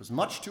 It was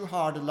much too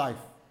hard a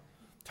life.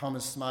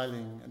 Thomas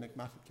smiling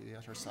enigmatically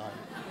at her side.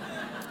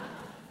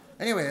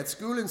 Anyway, at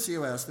school in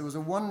COS, there was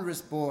a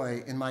wondrous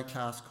boy in my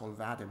class called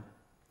Vadim.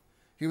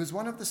 He was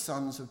one of the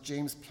sons of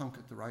James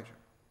Plunkett, the writer.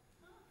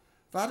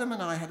 Vadim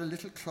and I had a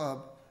little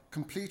club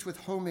complete with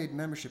homemade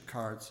membership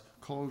cards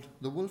called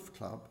the Wolf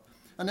Club,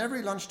 and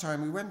every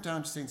lunchtime we went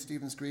down to St.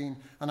 Stephen's Green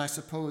and I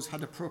suppose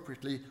had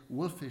appropriately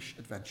wolfish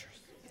adventures.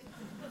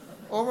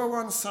 Over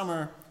one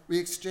summer, we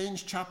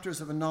exchanged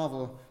chapters of a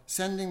novel,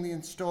 sending the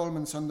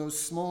installments on those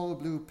small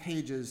blue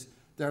pages,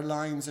 their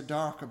lines a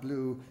darker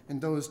blue, in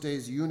those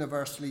days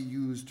universally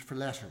used for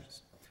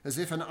letters, as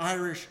if an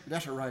Irish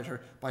letter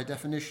writer, by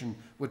definition,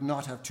 would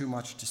not have too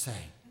much to say.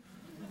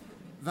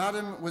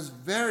 Vadim was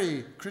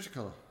very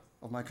critical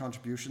of my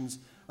contributions,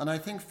 and I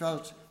think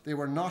felt they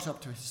were not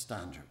up to his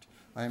standard.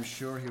 I am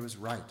sure he was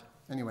right.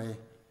 Anyway,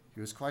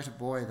 he was quite a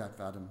boy, that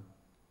Vadim.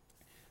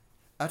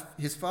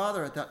 His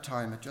father at that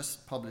time had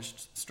just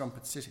published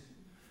Strumpet City,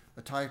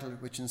 a title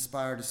which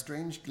inspired a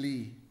strange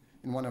glee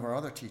in one of our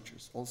other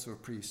teachers, also a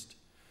priest.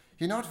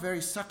 He not very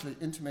subtly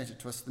intimated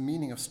to us the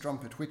meaning of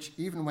strumpet, which,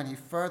 even when he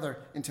further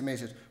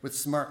intimated with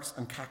smirks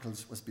and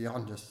cackles, was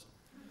beyond us.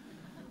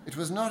 It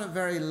was not a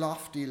very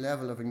lofty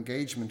level of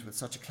engagement with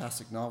such a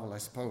classic novel, I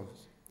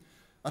suppose.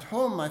 At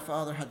home, my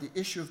father had the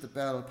issue of The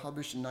Bell,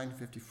 published in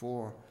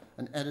 1954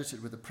 and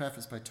edited with a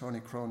preface by Tony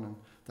Cronin,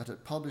 that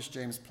had published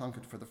James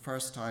Plunkett for the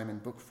first time in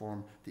book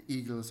form, The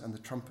Eagles and the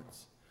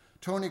Trumpets.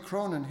 Tony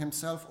Cronin,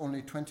 himself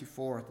only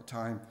 24 at the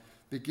time,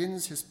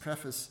 begins his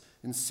preface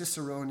in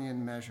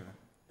Ciceronian measure.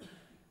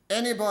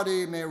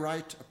 Anybody may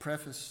write a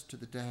preface to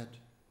the dead,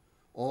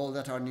 all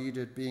that are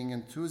needed being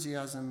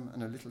enthusiasm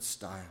and a little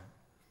style.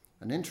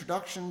 An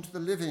introduction to the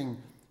living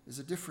is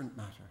a different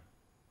matter.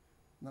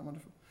 Isn't that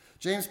wonderful?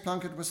 James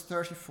Plunkett was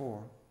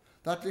 34.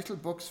 That little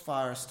book's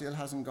fire still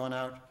hasn't gone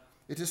out.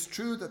 It is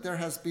true that there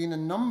has been a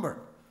number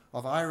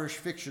of Irish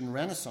fiction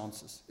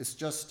renaissances. It's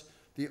just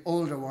the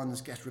older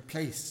ones get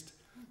replaced.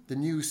 The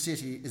new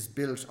city is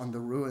built on the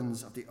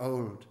ruins of the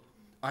old.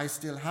 I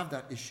still have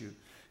that issue.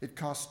 It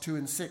cost 2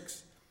 and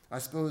 6. I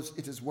suppose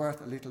it is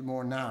worth a little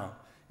more now.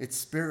 Its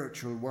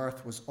spiritual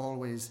worth was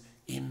always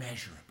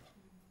immeasurable.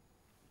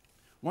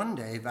 One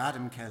day,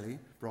 Vadim Kelly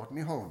brought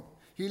me home.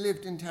 He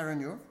lived in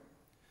Terenure.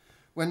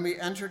 When we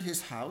entered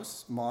his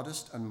house,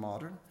 modest and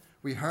modern,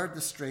 we heard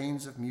the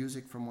strains of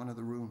music from one of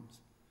the rooms.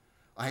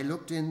 I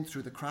looked in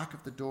through the crack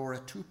of the door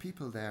at 2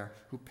 people there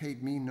who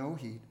paid me no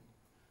heed.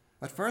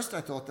 At first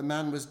I thought the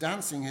man was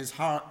dancing, his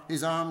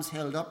arms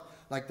held up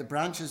like the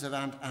branches of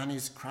Aunt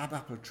Annie's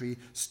crabapple tree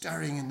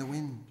stirring in the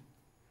wind.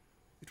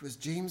 It was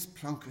James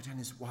Plunkett and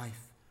his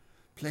wife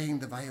playing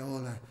the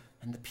viola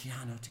and the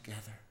piano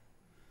together.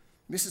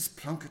 Mrs.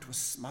 Plunkett was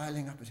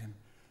smiling up at him,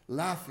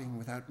 laughing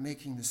without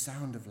making the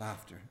sound of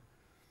laughter.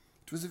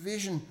 It was a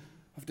vision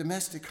of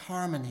domestic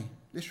harmony,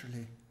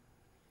 literally,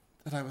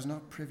 that I was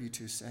not privy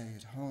to, say,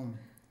 at home.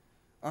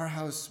 Our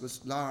house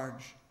was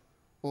large,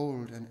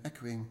 old and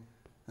echoing,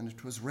 and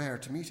it was rare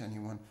to meet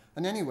anyone.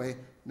 And anyway,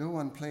 no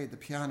one played the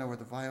piano or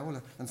the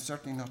viola, and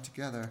certainly not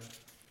together.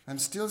 I'm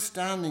still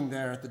standing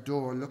there at the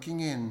door, looking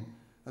in,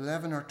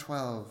 11 or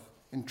 12,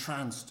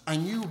 entranced. I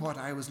knew what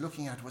I was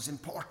looking at was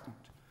important,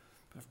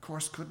 but of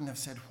course couldn't have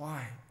said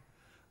why.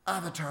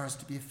 Avatars,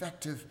 to be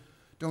effective,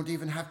 don't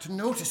even have to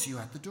notice you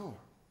at the door.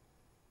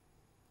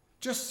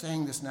 Just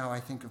saying this now, I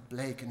think of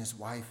Blake and his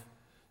wife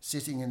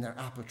sitting in their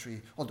apple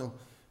tree, although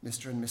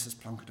Mr. and Mrs.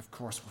 Plunkett, of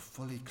course, were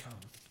fully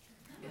clothed.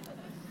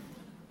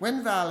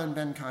 When Val and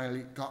Ben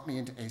Kiley got me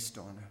into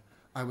Aosdána,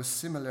 I was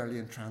similarly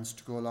entranced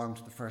to go along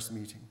to the first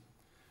meeting.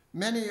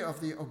 Many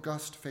of the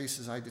august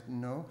faces I didn't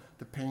know,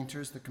 the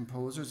painters, the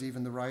composers,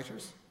 even the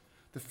writers.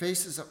 The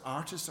faces of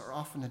artists are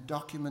often a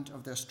document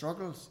of their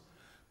struggles,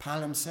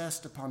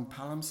 palimpsest upon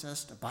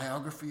palimpsest, a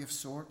biography of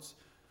sorts.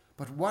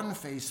 But one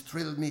face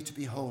thrilled me to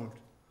behold.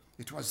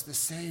 It was the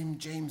same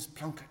James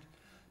Plunkett,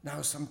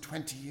 now some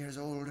 20 years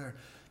older,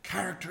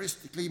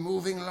 characteristically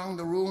moving along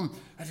the room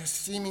at a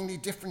seemingly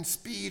different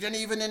speed and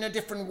even in a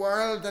different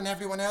world than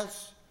everyone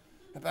else.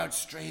 About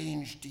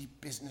strange, deep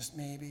business,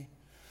 maybe.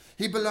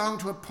 He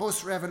belonged to a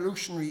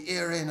post-revolutionary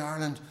era in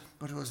Ireland,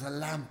 but it was a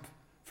lamp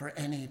for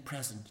any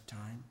present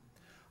time.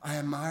 I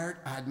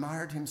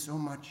admired him so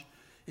much,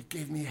 it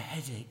gave me a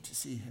headache to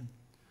see him.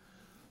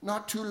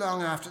 Not too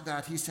long after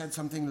that, he said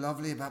something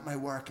lovely about my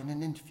work in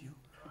an interview.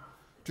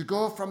 To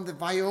go from the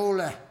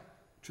viola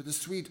to the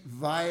sweet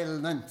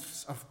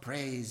violence of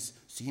praise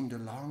seemed a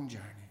long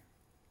journey.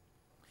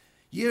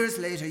 Years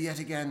later, yet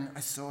again, I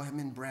saw him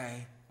in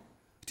Bray.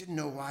 I didn't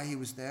know why he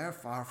was there,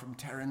 far from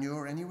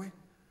Terranure anyway.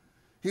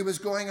 He was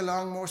going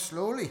along more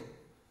slowly,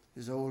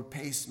 his old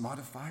pace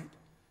modified,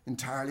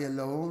 entirely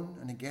alone,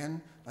 and again,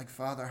 like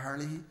Father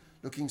Hurley,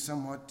 looking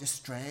somewhat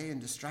distrait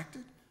and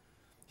distracted.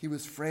 He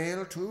was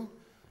frail too,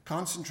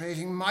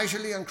 concentrating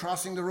mightily on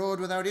crossing the road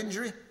without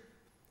injury.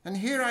 And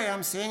here I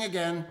am saying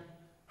again,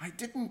 I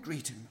didn't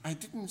greet him. I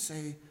didn't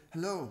say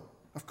hello.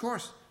 Of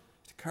course,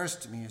 it occurs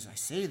to me as I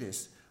say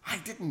this, I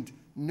didn't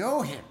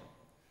know him.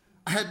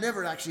 I had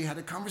never actually had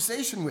a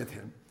conversation with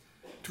him.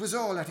 It was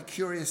all at a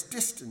curious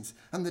distance,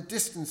 and the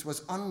distance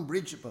was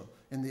unbridgeable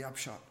in the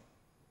upshot.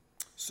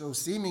 So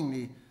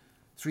seemingly,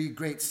 three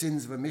great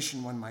sins of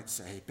omission, one might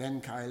say. Ben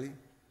Kiley,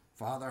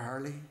 Father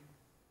Hurley,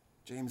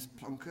 James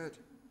Plunkett.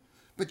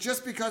 But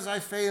just because I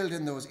failed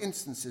in those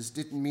instances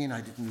didn't mean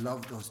I didn't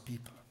love those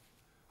people.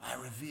 I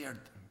revered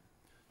them.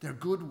 Their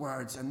good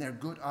words and their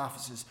good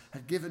offices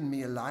had given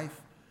me a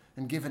life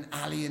and given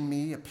Ali and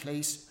me a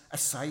place, a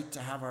site to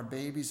have our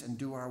babies and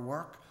do our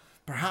work.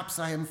 Perhaps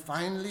I am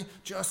finally,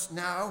 just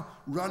now,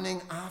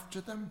 running after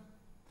them.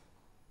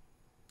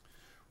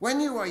 When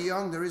you are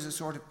young, there is a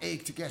sort of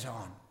ache to get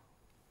on,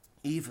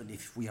 even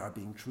if we are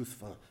being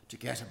truthful, to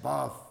get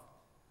above,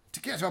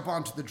 to get up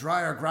onto the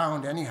drier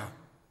ground anyhow.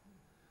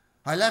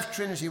 I left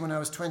Trinity when I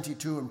was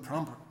 22 and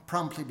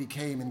promptly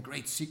became, in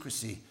great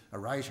secrecy, a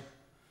writer.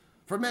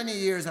 For many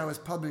years I was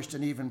published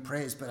and even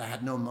praised, but I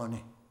had no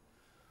money.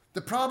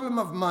 The problem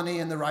of money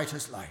in the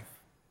writer's life.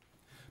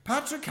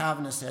 Patrick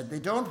Kavanagh said they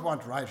don't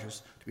want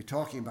writers to be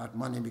talking about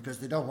money because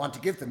they don't want to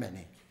give them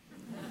any.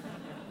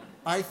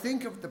 I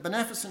think of the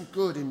beneficent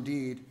good,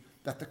 indeed,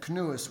 that the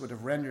canoeist would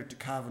have rendered to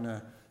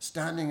Kavanagh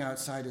standing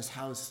outside his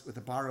house with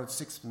a borrowed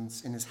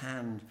sixpence in his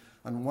hand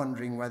and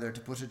wondering whether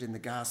to put it in the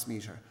gas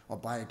meter or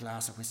buy a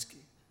glass of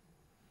whiskey.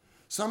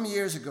 Some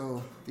years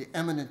ago, the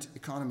eminent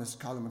economist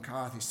Colin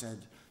McCarthy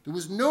said there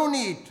was no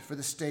need for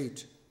the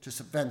state to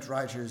subvent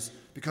writers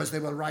because they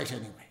will write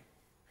anyway.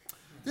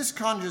 This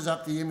conjures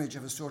up the image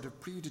of a sort of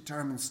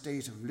predetermined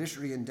state of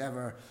literary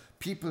endeavour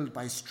peopled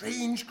by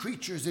strange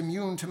creatures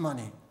immune to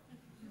money.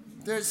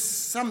 There's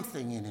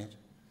something in it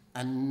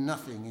and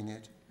nothing in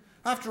it.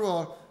 After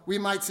all, we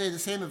might say the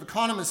same of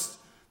economists.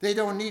 They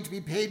don't need to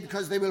be paid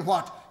because they will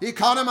what?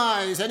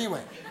 Economise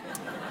anyway.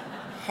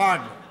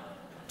 Hardly.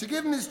 To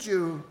give him his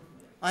due,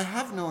 I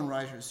have known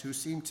writers who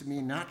seem to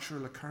me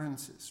natural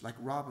occurrences, like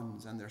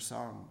robins and their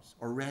songs,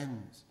 or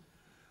wrens.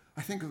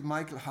 I think of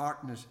Michael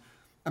Hartnett,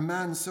 a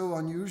man so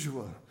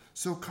unusual,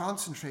 so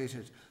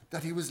concentrated,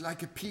 that he was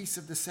like a piece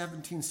of the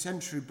 17th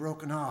century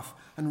broken off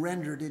and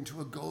rendered into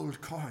a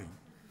gold coin.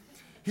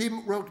 He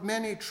wrote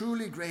many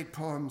truly great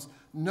poems,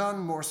 none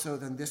more so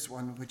than this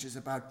one, which is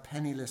about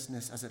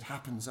pennilessness as it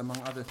happens,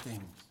 among other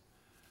things.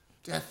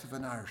 Death of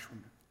an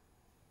Irishwoman.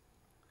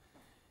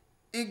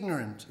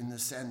 Ignorant in the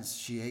sense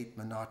she ate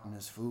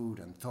monotonous food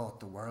and thought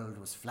the world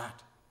was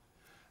flat,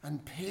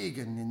 and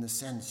pagan in the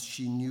sense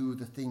she knew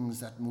the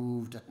things that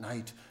moved at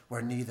night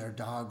were neither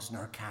dogs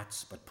nor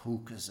cats, but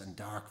pookas and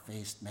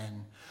dark-faced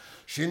men.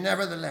 She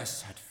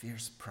nevertheless had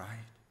fierce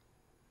pride,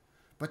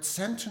 but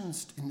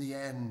sentenced in the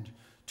end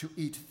to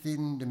eat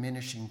thin,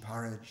 diminishing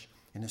porridge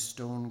in a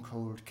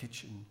stone-cold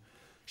kitchen,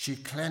 she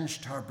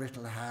clenched her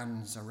brittle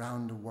hands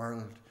around a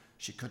world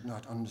she could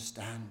not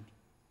understand.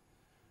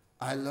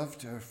 I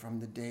loved her from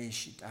the day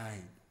she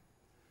died.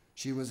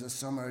 She was a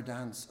summer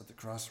dance at the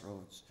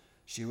crossroads.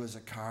 She was a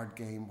card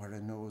game where a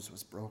nose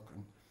was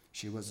broken.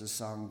 She was a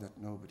song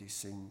that nobody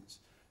sings.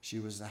 She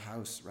was a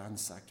house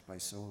ransacked by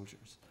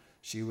soldiers.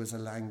 She was a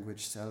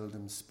language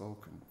seldom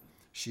spoken.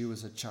 She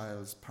was a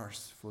child's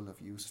purse full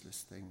of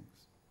useless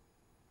things.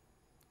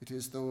 It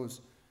is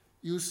those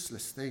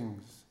useless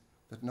things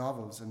that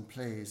novels and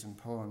plays and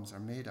poems are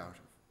made out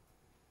of.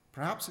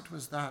 Perhaps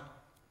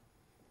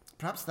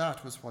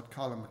that was what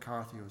Colin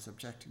McCarthy was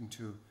objecting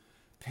to,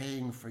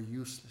 paying for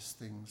useless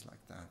things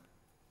like that.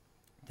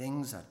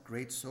 Things that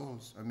great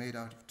souls are made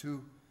out of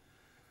too.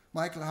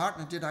 Michael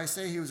Hartnett, did I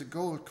say he was a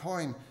gold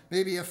coin?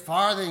 Maybe a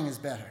farthing is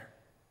better.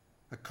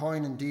 A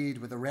coin indeed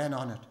with a wren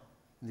on it,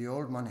 in the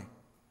old money.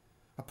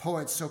 A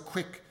poet so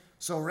quick,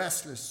 so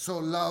restless, so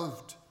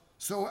loved,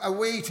 so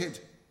awaited,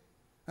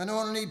 and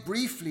only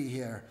briefly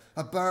here,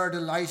 a bird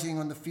alighting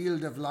on the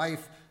field of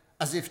life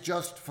as if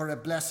just for a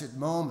blessed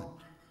moment.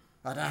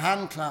 At a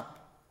handclap,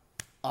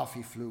 off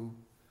he flew.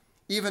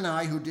 Even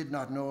I, who did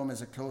not know him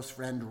as a close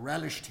friend,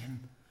 relished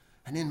him,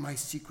 and in my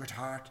secret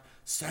heart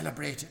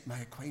celebrated my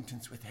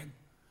acquaintance with him.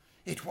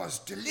 It was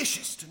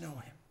delicious to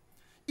know him,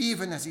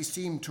 even as he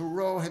seemed to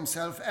row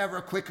himself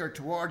ever quicker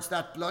towards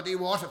that bloody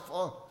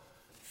waterfall.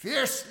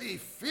 Fiercely,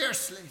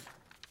 fiercely.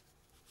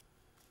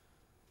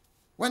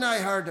 When I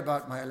heard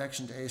about my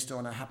election to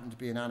Eastone, I happened to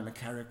be in Anna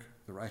McCarrick,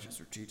 the writer's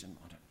retreat in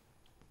Monaghan.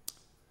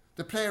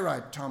 The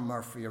playwright Tom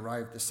Murphy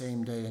arrived the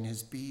same day in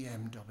his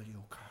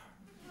BMW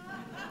car.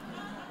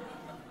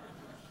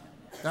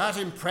 That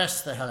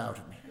impressed the hell out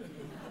of me,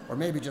 or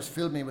maybe just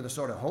filled me with a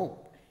sort of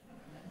hope.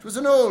 It was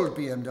an old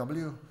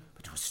BMW,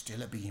 but it was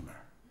still a Beamer.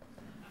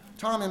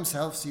 Tom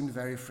himself seemed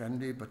very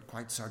friendly, but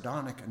quite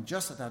sardonic, and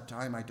just at that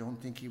time I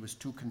don't think he was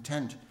too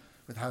content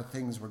with how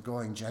things were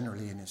going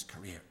generally in his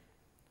career.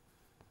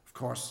 Of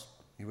course,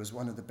 he was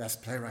one of the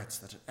best playwrights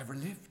that had ever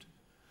lived.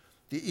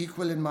 The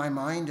equal in my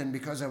mind, and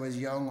because I was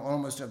young,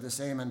 almost of the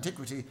same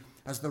antiquity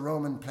as the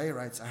Roman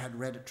playwrights I had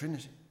read at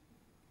Trinity.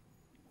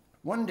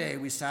 One day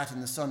we sat in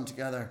the sun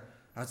together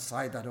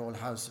outside that old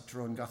house at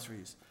Tyrone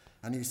Guthrie's,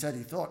 and he said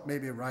he thought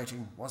maybe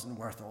writing wasn't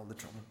worth all the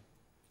trouble.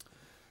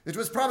 It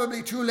was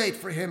probably too late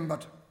for him,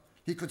 but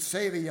he could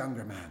save a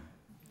younger man.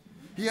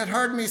 He had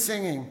heard me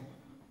singing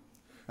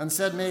and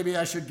said maybe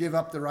I should give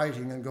up the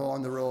writing and go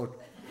on the road.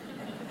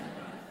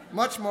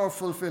 Much more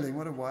fulfilling,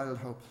 what a wild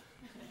hope.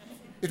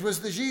 It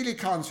was the Gigli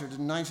concert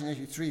in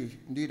 1983,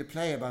 indeed a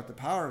play about the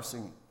power of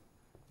singing,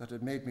 that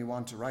had made me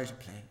want to write a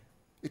play.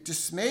 It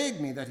dismayed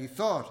me that he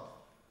thought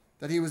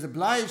that he was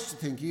obliged to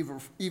think,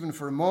 even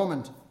for a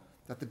moment,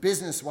 that the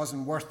business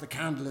wasn't worth the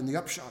candle in the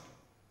upshot.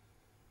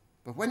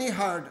 But when he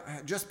heard I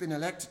had just been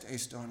elected to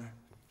Eastone,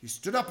 he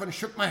stood up and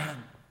shook my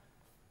hand.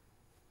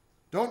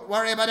 "Don't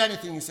worry about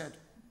anything," he said.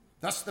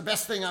 "That's the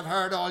best thing I've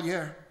heard all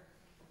year."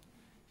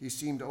 He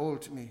seemed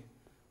old to me,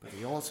 but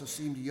he also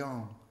seemed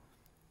young,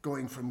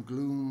 going from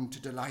gloom to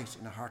delight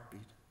in a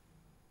heartbeat.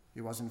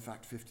 He was in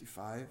fact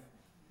 55.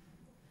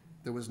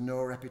 There was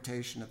no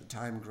reputation at the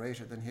time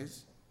greater than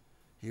his.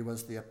 He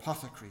was the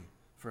apothecary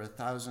for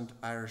 1,000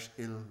 Irish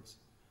ills,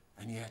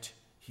 and yet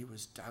he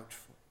was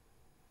doubtful.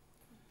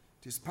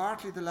 It is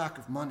partly the lack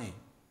of money,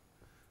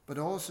 but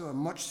also a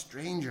much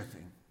stranger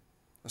thing,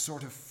 a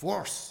sort of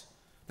force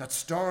that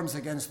storms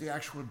against the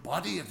actual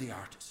body of the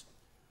artist.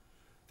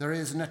 There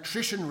is an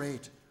attrition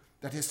rate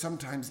that is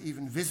sometimes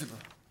even visible.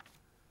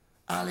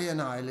 Ali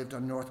and I lived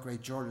on North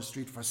Great George's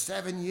Street for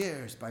 7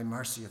 years by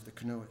mercy of the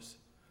canoeists.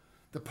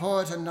 The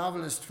poet and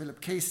novelist Philip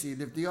Casey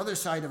lived the other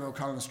side of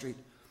O'Connell Street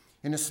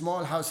in a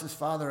small house his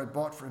father had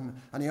bought for him,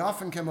 and he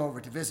often came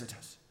over to visit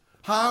us.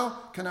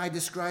 How can I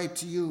describe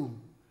to you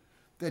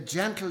the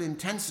gentle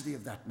intensity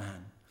of that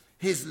man,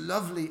 his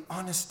lovely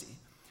honesty,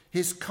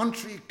 his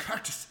country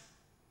courtesy,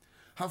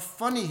 how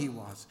funny he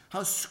was,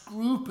 how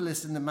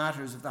scrupulous in the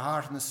matters of the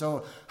heart and the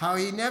soul, how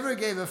he never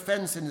gave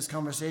offence in his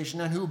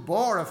conversation, and who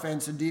bore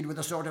offence indeed with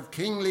a sort of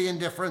kingly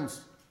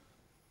indifference.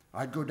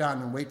 I'd go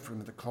down and wait for him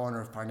at the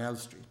corner of Parnell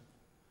Street.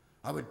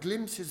 I would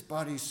glimpse his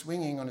body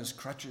swinging on his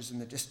crutches in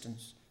the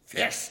distance,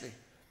 fiercely,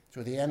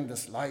 through the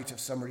endless light of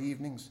summer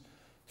evenings,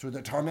 through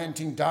the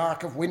tormenting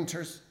dark of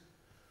winters.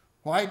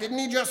 Why didn't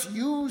he just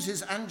use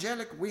his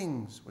angelic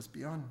wings was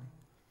beyond me.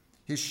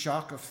 His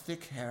shock of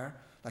thick hair,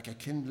 like a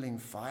kindling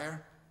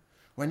fire.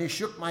 When he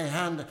shook my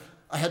hand,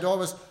 I had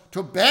always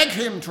to beg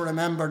him to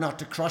remember not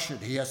to crush it.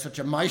 He has such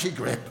a mighty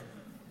grip.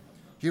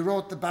 He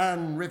wrote the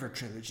Bann River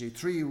trilogy,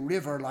 3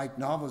 river-like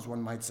novels,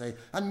 one might say,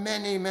 and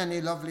many,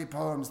 many lovely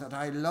poems that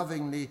I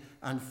lovingly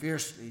and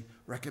fiercely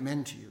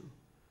recommend to you.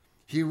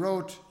 He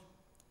wrote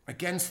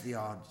against the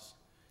odds.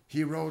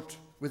 He wrote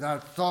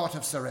without thought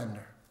of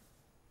surrender.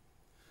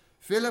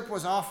 Philip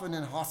was often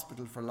in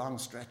hospital for long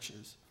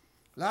stretches.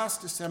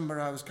 Last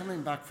December, I was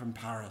coming back from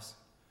Paris.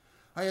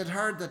 I had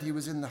heard that he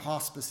was in the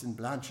hospice in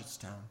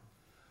Blanchardstown.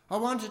 I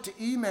wanted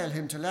to email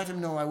him to let him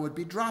know I would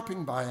be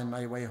dropping by on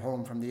my way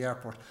home from the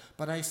airport,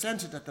 but I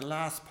sent it at the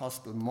last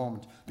possible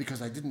moment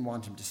because I didn't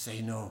want him to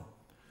say no.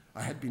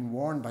 I had been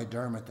warned by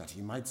Dermot that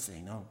he might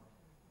say no.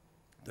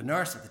 The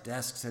nurse at the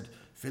desk said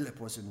Philip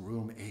was in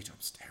room 8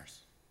 upstairs.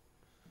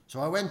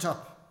 So I went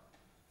up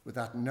with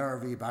that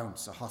nervy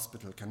bounce a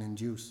hospital can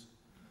induce.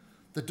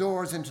 The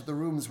doors into the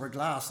rooms were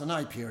glass, and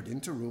I peered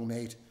into room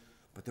 8.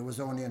 but there was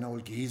only an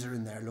old geezer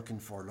in there looking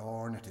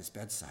forlorn at his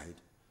bedside.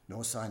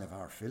 No sign of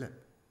our Philip.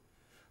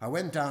 I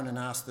went down and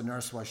asked the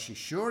nurse, was she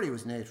sure he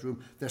was in 8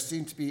 room? There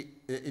seemed to be,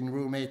 in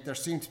room 8, there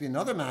seemed to be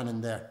another man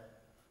in there.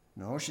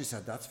 No, she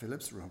said, that's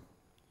Philip's room.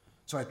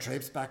 So I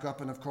traipsed back up,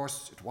 and of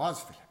course it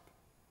was Philip,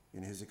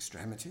 in his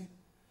extremity.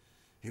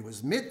 He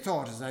was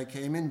mid-thought as I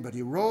came in, but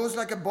he rose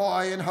like a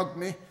boy and hugged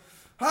me.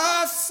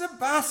 Ah,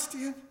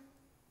 Sebastian!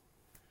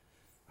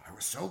 I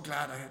was so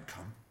glad I had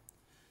come.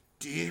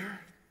 Dear,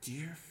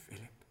 dear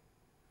Philip,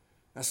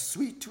 as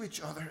sweet to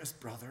each other as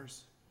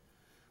brothers.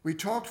 We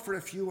talked for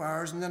a few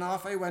hours, and then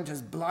off I went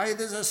as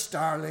blithe as a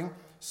starling,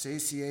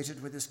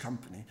 satiated with his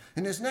company.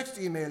 In his next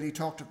email, he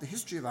talked of the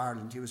history of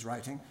Ireland he was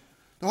writing.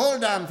 The whole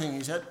damn thing,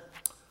 he said.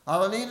 I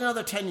will need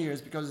another 10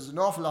 years because there's an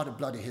awful lot of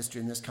bloody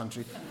history in this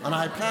country, and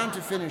I plan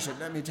to finish it,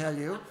 let me tell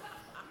you.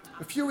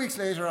 A few weeks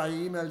later, I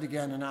emailed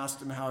again and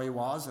asked him how he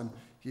was, and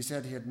he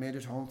said he had made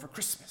it home for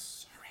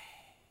Christmas. Hooray!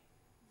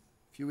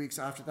 A few weeks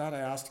after that, I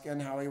asked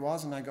again how he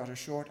was, and I got a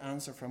short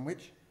answer from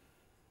which,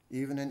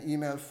 even in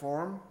email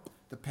form,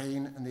 the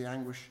pain and the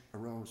anguish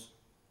arose.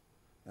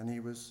 And he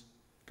was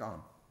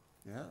gone.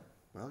 Yeah,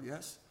 well,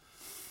 yes.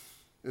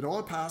 It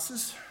all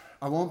passes.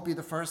 I won't be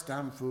the first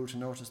damn fool to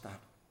notice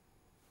that.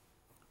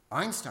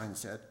 Einstein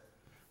said,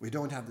 we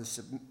don't have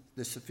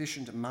the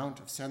sufficient amount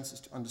of senses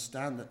to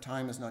understand that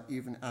time is not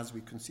even as we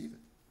conceive it.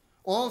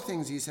 All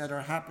things, he said,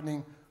 are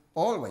happening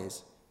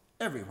always,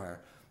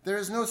 everywhere. There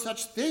is no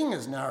such thing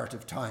as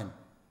narrative time.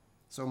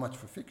 So much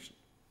for fiction.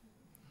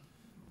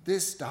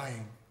 This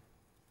dying.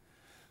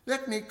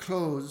 Let me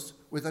close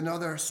with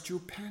another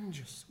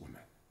stupendous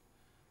woman,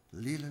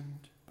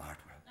 Leland Bardwell.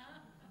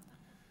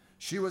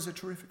 She was a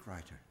terrific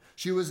writer.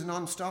 She was an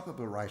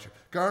unstoppable writer.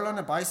 Girl on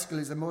a Bicycle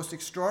is a most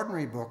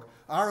extraordinary book.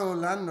 Our old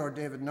landlord,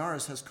 David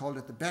Norris, has called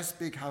it the best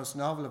big house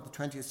novel of the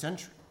 20th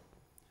century.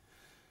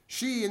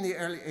 She, in the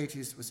early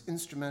 80s, was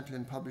instrumental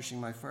in publishing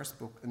my first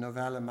book, a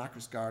novella,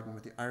 Macker's Garden,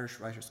 with the Irish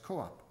Writers'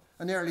 Co-op,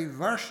 an early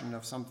version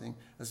of something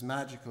as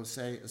magical,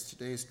 say, as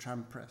today's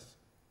tram press.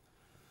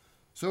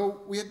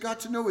 So we had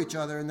got to know each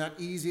other in that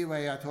easy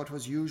way I thought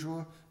was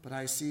usual, but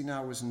I see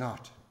now was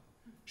not.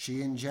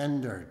 She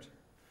engendered,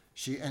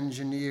 she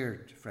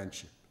engineered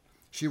friendship.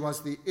 She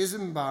was the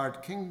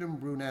Isambard Kingdom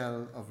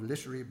Brunel of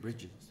literary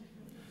bridges.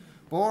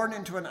 Born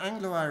into an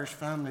Anglo-Irish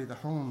family, the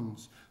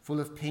Hones, full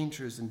of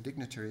painters and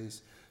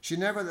dignitaries, she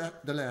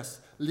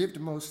nevertheless lived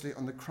mostly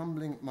on the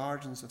crumbling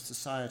margins of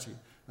society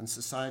and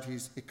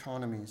society's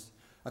economies,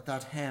 at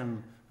that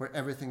hem where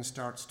everything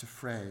starts to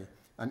fray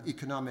and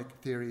economic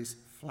theories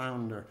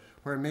flounder,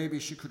 where maybe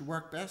she could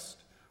work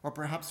best, or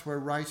perhaps where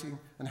writing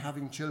and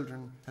having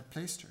children had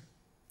placed her.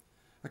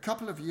 A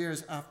couple of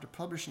years after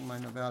publishing my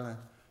novella,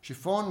 she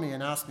phoned me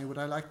and asked me would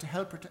I like to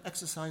help her to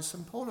exercise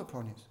some polo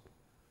ponies.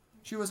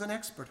 She was an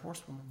expert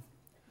horsewoman.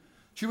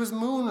 She was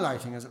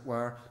moonlighting, as it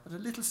were, at a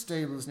little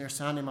stables near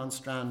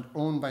Sandymount-Strand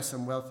owned by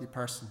some wealthy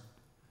person.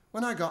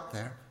 When I got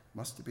there,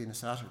 must have been a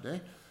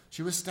Saturday,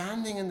 she was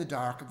standing in the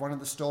dark of one of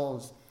the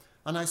stalls,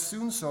 and I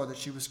soon saw that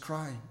she was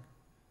crying.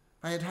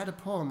 I had had a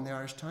poem in the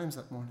Irish Times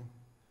that morning.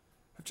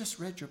 I've just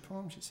read your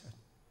poem, she said,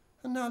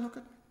 and now look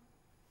at me.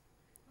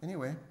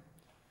 Anyway,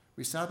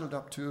 we saddled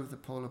up 2 of the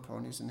polo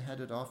ponies and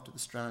headed off to the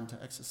Strand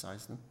to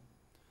exercise them.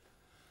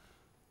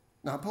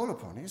 Now, polo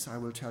ponies, I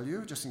will tell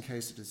you, just in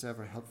case it is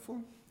ever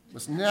helpful,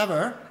 must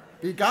never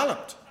be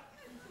galloped.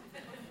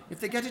 If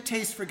they get a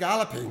taste for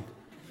galloping,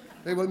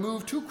 they will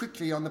move too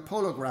quickly on the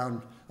polo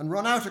ground and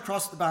run out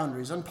across the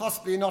boundaries and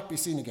possibly not be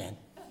seen again.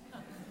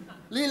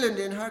 Leland,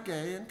 in her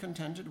gay and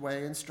contented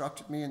way,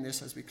 instructed me in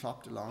this as we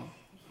clopped along.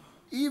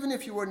 Even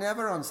if you were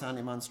never on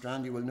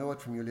Sandymount-Strand, you will know it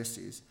from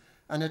Ulysses.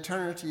 An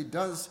eternity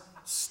does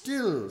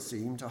still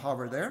seem to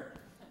hover there.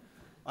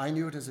 I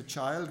knew it as a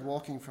child,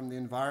 walking from the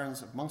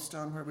environs of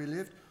Monkstown, where we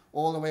lived,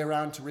 all the way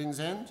around to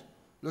Ringsend,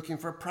 looking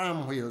for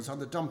pram wheels on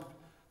the dump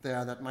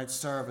there that might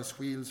serve as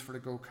wheels for a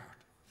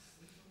go-kart.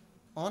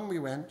 On we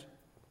went,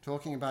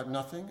 talking about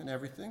nothing and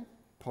everything,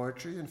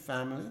 poetry and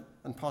family,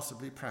 and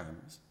possibly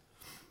prams.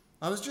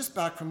 I was just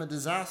back from a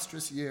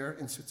disastrous year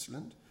in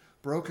Switzerland,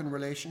 broken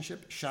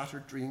relationship,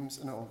 shattered dreams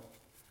and all.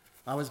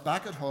 I was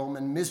back at home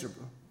and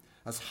miserable,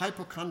 as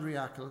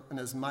hypochondriacal and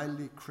as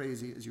mildly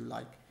crazy as you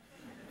like.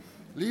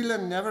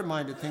 Leland never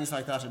minded things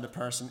like that in a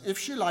person. If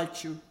she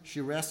liked you,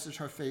 she rested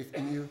her faith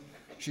in you.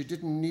 She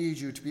didn't need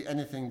you to be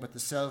anything but the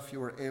self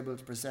you were able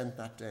to present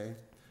that day.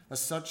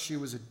 As such, she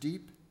was a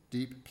deep,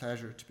 deep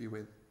pleasure to be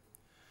with.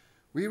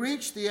 We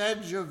reached the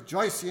edge of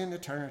Joycean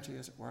eternity,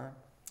 as it were,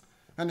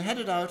 and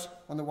headed out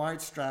on the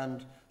wide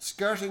Strand,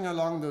 skirting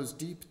along those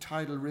deep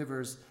tidal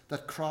rivers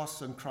that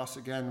cross and cross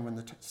again when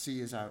the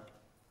sea is out.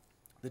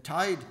 The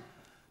tide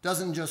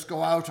doesn't just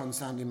go out on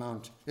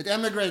Sandymount. It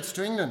emigrates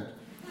to England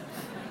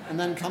and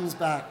then comes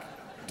back,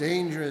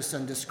 dangerous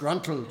and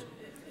disgruntled.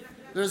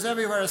 There's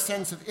everywhere a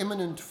sense of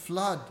imminent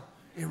flood,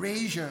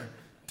 erasure,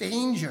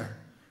 danger,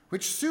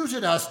 which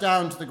suited us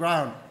down to the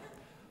ground.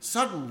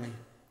 Suddenly,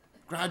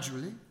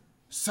 gradually,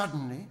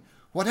 suddenly,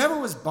 whatever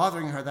was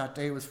bothering her that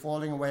day was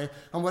falling away,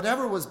 and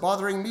whatever was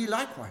bothering me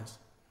likewise.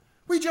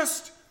 We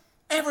just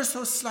ever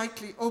so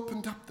slightly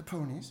opened up the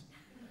ponies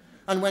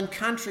and went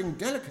cantering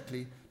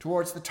delicately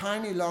towards the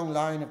tiny long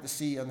line of the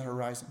sea on the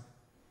horizon.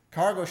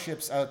 Cargo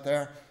ships out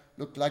there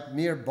looked like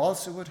mere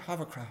balsa wood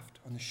hovercraft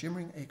on the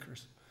shimmering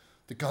acres.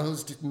 The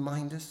gulls didn't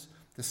mind us.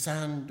 The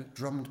sand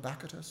drummed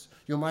back at us.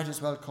 You might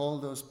as well call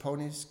those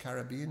ponies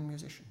Caribbean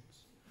musicians.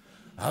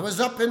 I was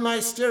up in my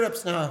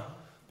stirrups now,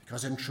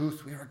 because in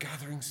truth we were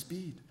gathering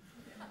speed.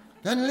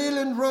 Then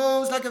Leland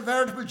rose like a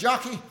veritable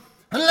jockey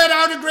and let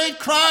out a great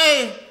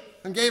cry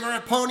and gave her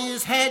pony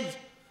his head,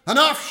 and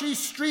off she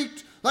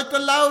streaked like the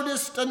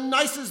loudest and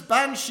nicest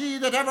banshee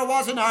that ever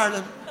was in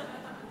Ireland.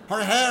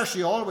 Her hair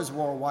she always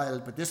wore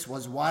wild, but this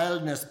was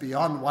wildness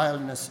beyond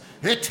wildness.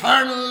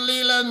 Eternal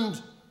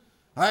Leland!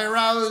 I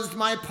roused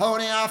my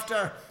pony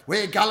after.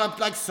 We galloped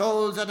like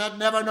souls that had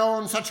never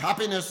known such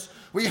happiness.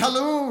 We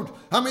hallooed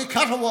and we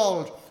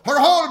caterwauled. Her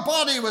whole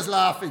body was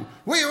laughing.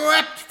 We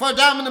wept for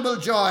damnable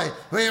joy.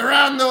 We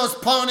ran those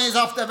ponies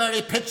off the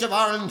very pitch of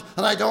Ireland,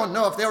 and I don't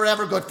know if they were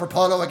ever good for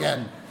polo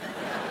again.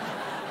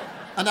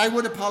 And I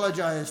would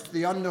apologise to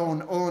the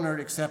unknown owner,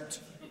 except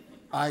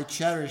I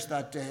cherish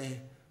that day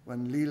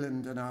when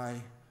Leland and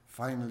I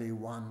finally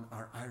won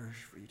our Irish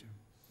freedom.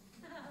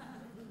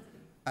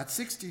 At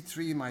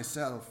 63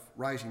 myself,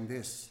 writing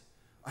this,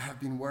 I have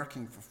been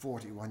working for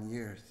 41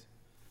 years.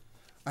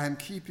 I am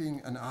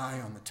keeping an eye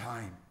on the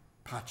time,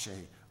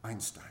 Pace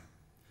Einstein.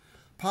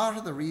 Part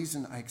of the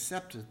reason I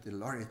accepted the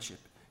laureateship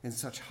in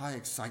such high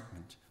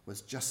excitement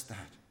was just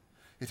that.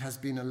 It has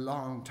been a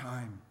long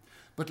time,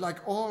 but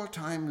like all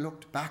time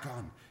looked back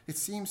on, it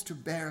seems to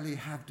barely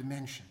have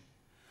dimension.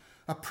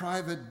 A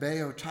private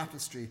Bayeux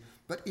tapestry,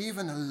 but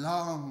even a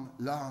long,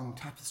 long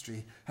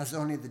tapestry has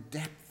only the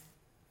depth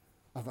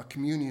of a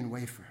communion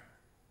wafer.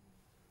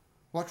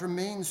 What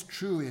remains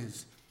true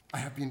is I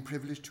have been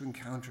privileged to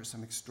encounter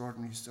some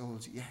extraordinary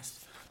souls,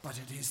 yes, but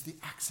it is the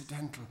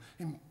accidental,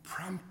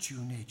 impromptu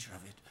nature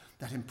of it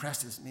that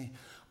impresses me.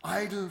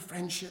 Idle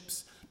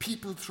friendships,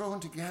 people thrown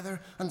together,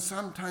 and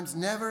sometimes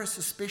never a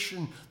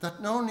suspicion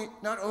that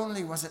not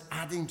only was it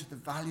adding to the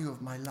value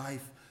of my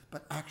life,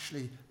 but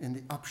actually, in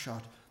the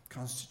upshot,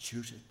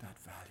 constituted that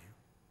value.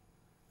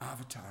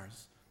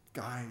 Avatars,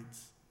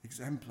 guides,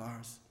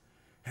 exemplars,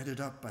 headed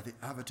up by the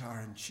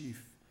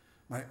avatar-in-chief,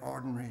 my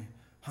ordinary,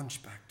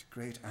 hunchbacked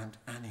great-aunt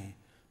Annie,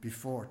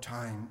 before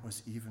time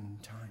was even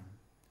time.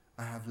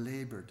 I have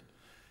laboured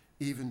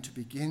even to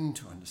begin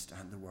to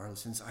understand the world,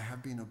 since I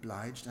have been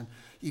obliged and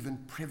even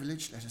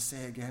privileged, let us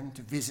say again,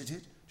 to visit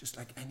it, just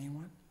like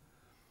anyone.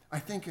 I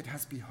think it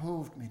has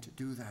behoved me to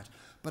do that,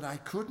 but I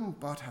couldn't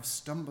but have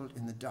stumbled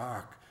in the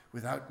dark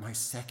without my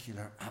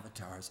secular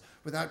avatars,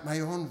 without my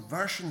own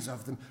versions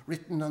of them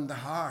written on the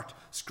heart,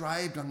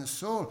 scribed on the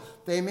soul.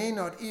 They may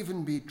not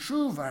even be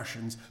true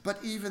versions,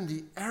 but even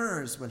the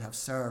errors will have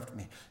served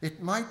me.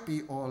 It might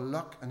be all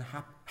luck and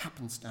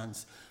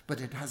happenstance, but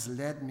it has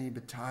led me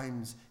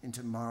betimes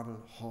into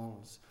marble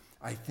halls.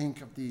 I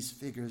think of these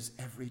figures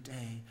every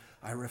day.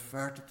 I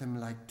refer to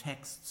them like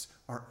texts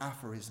or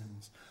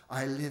aphorisms.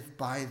 I live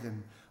by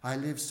them. I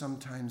live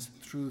sometimes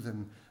through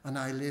them, and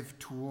I live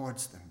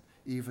towards them,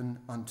 even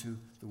unto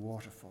the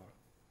waterfall.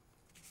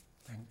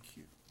 Thank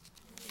you.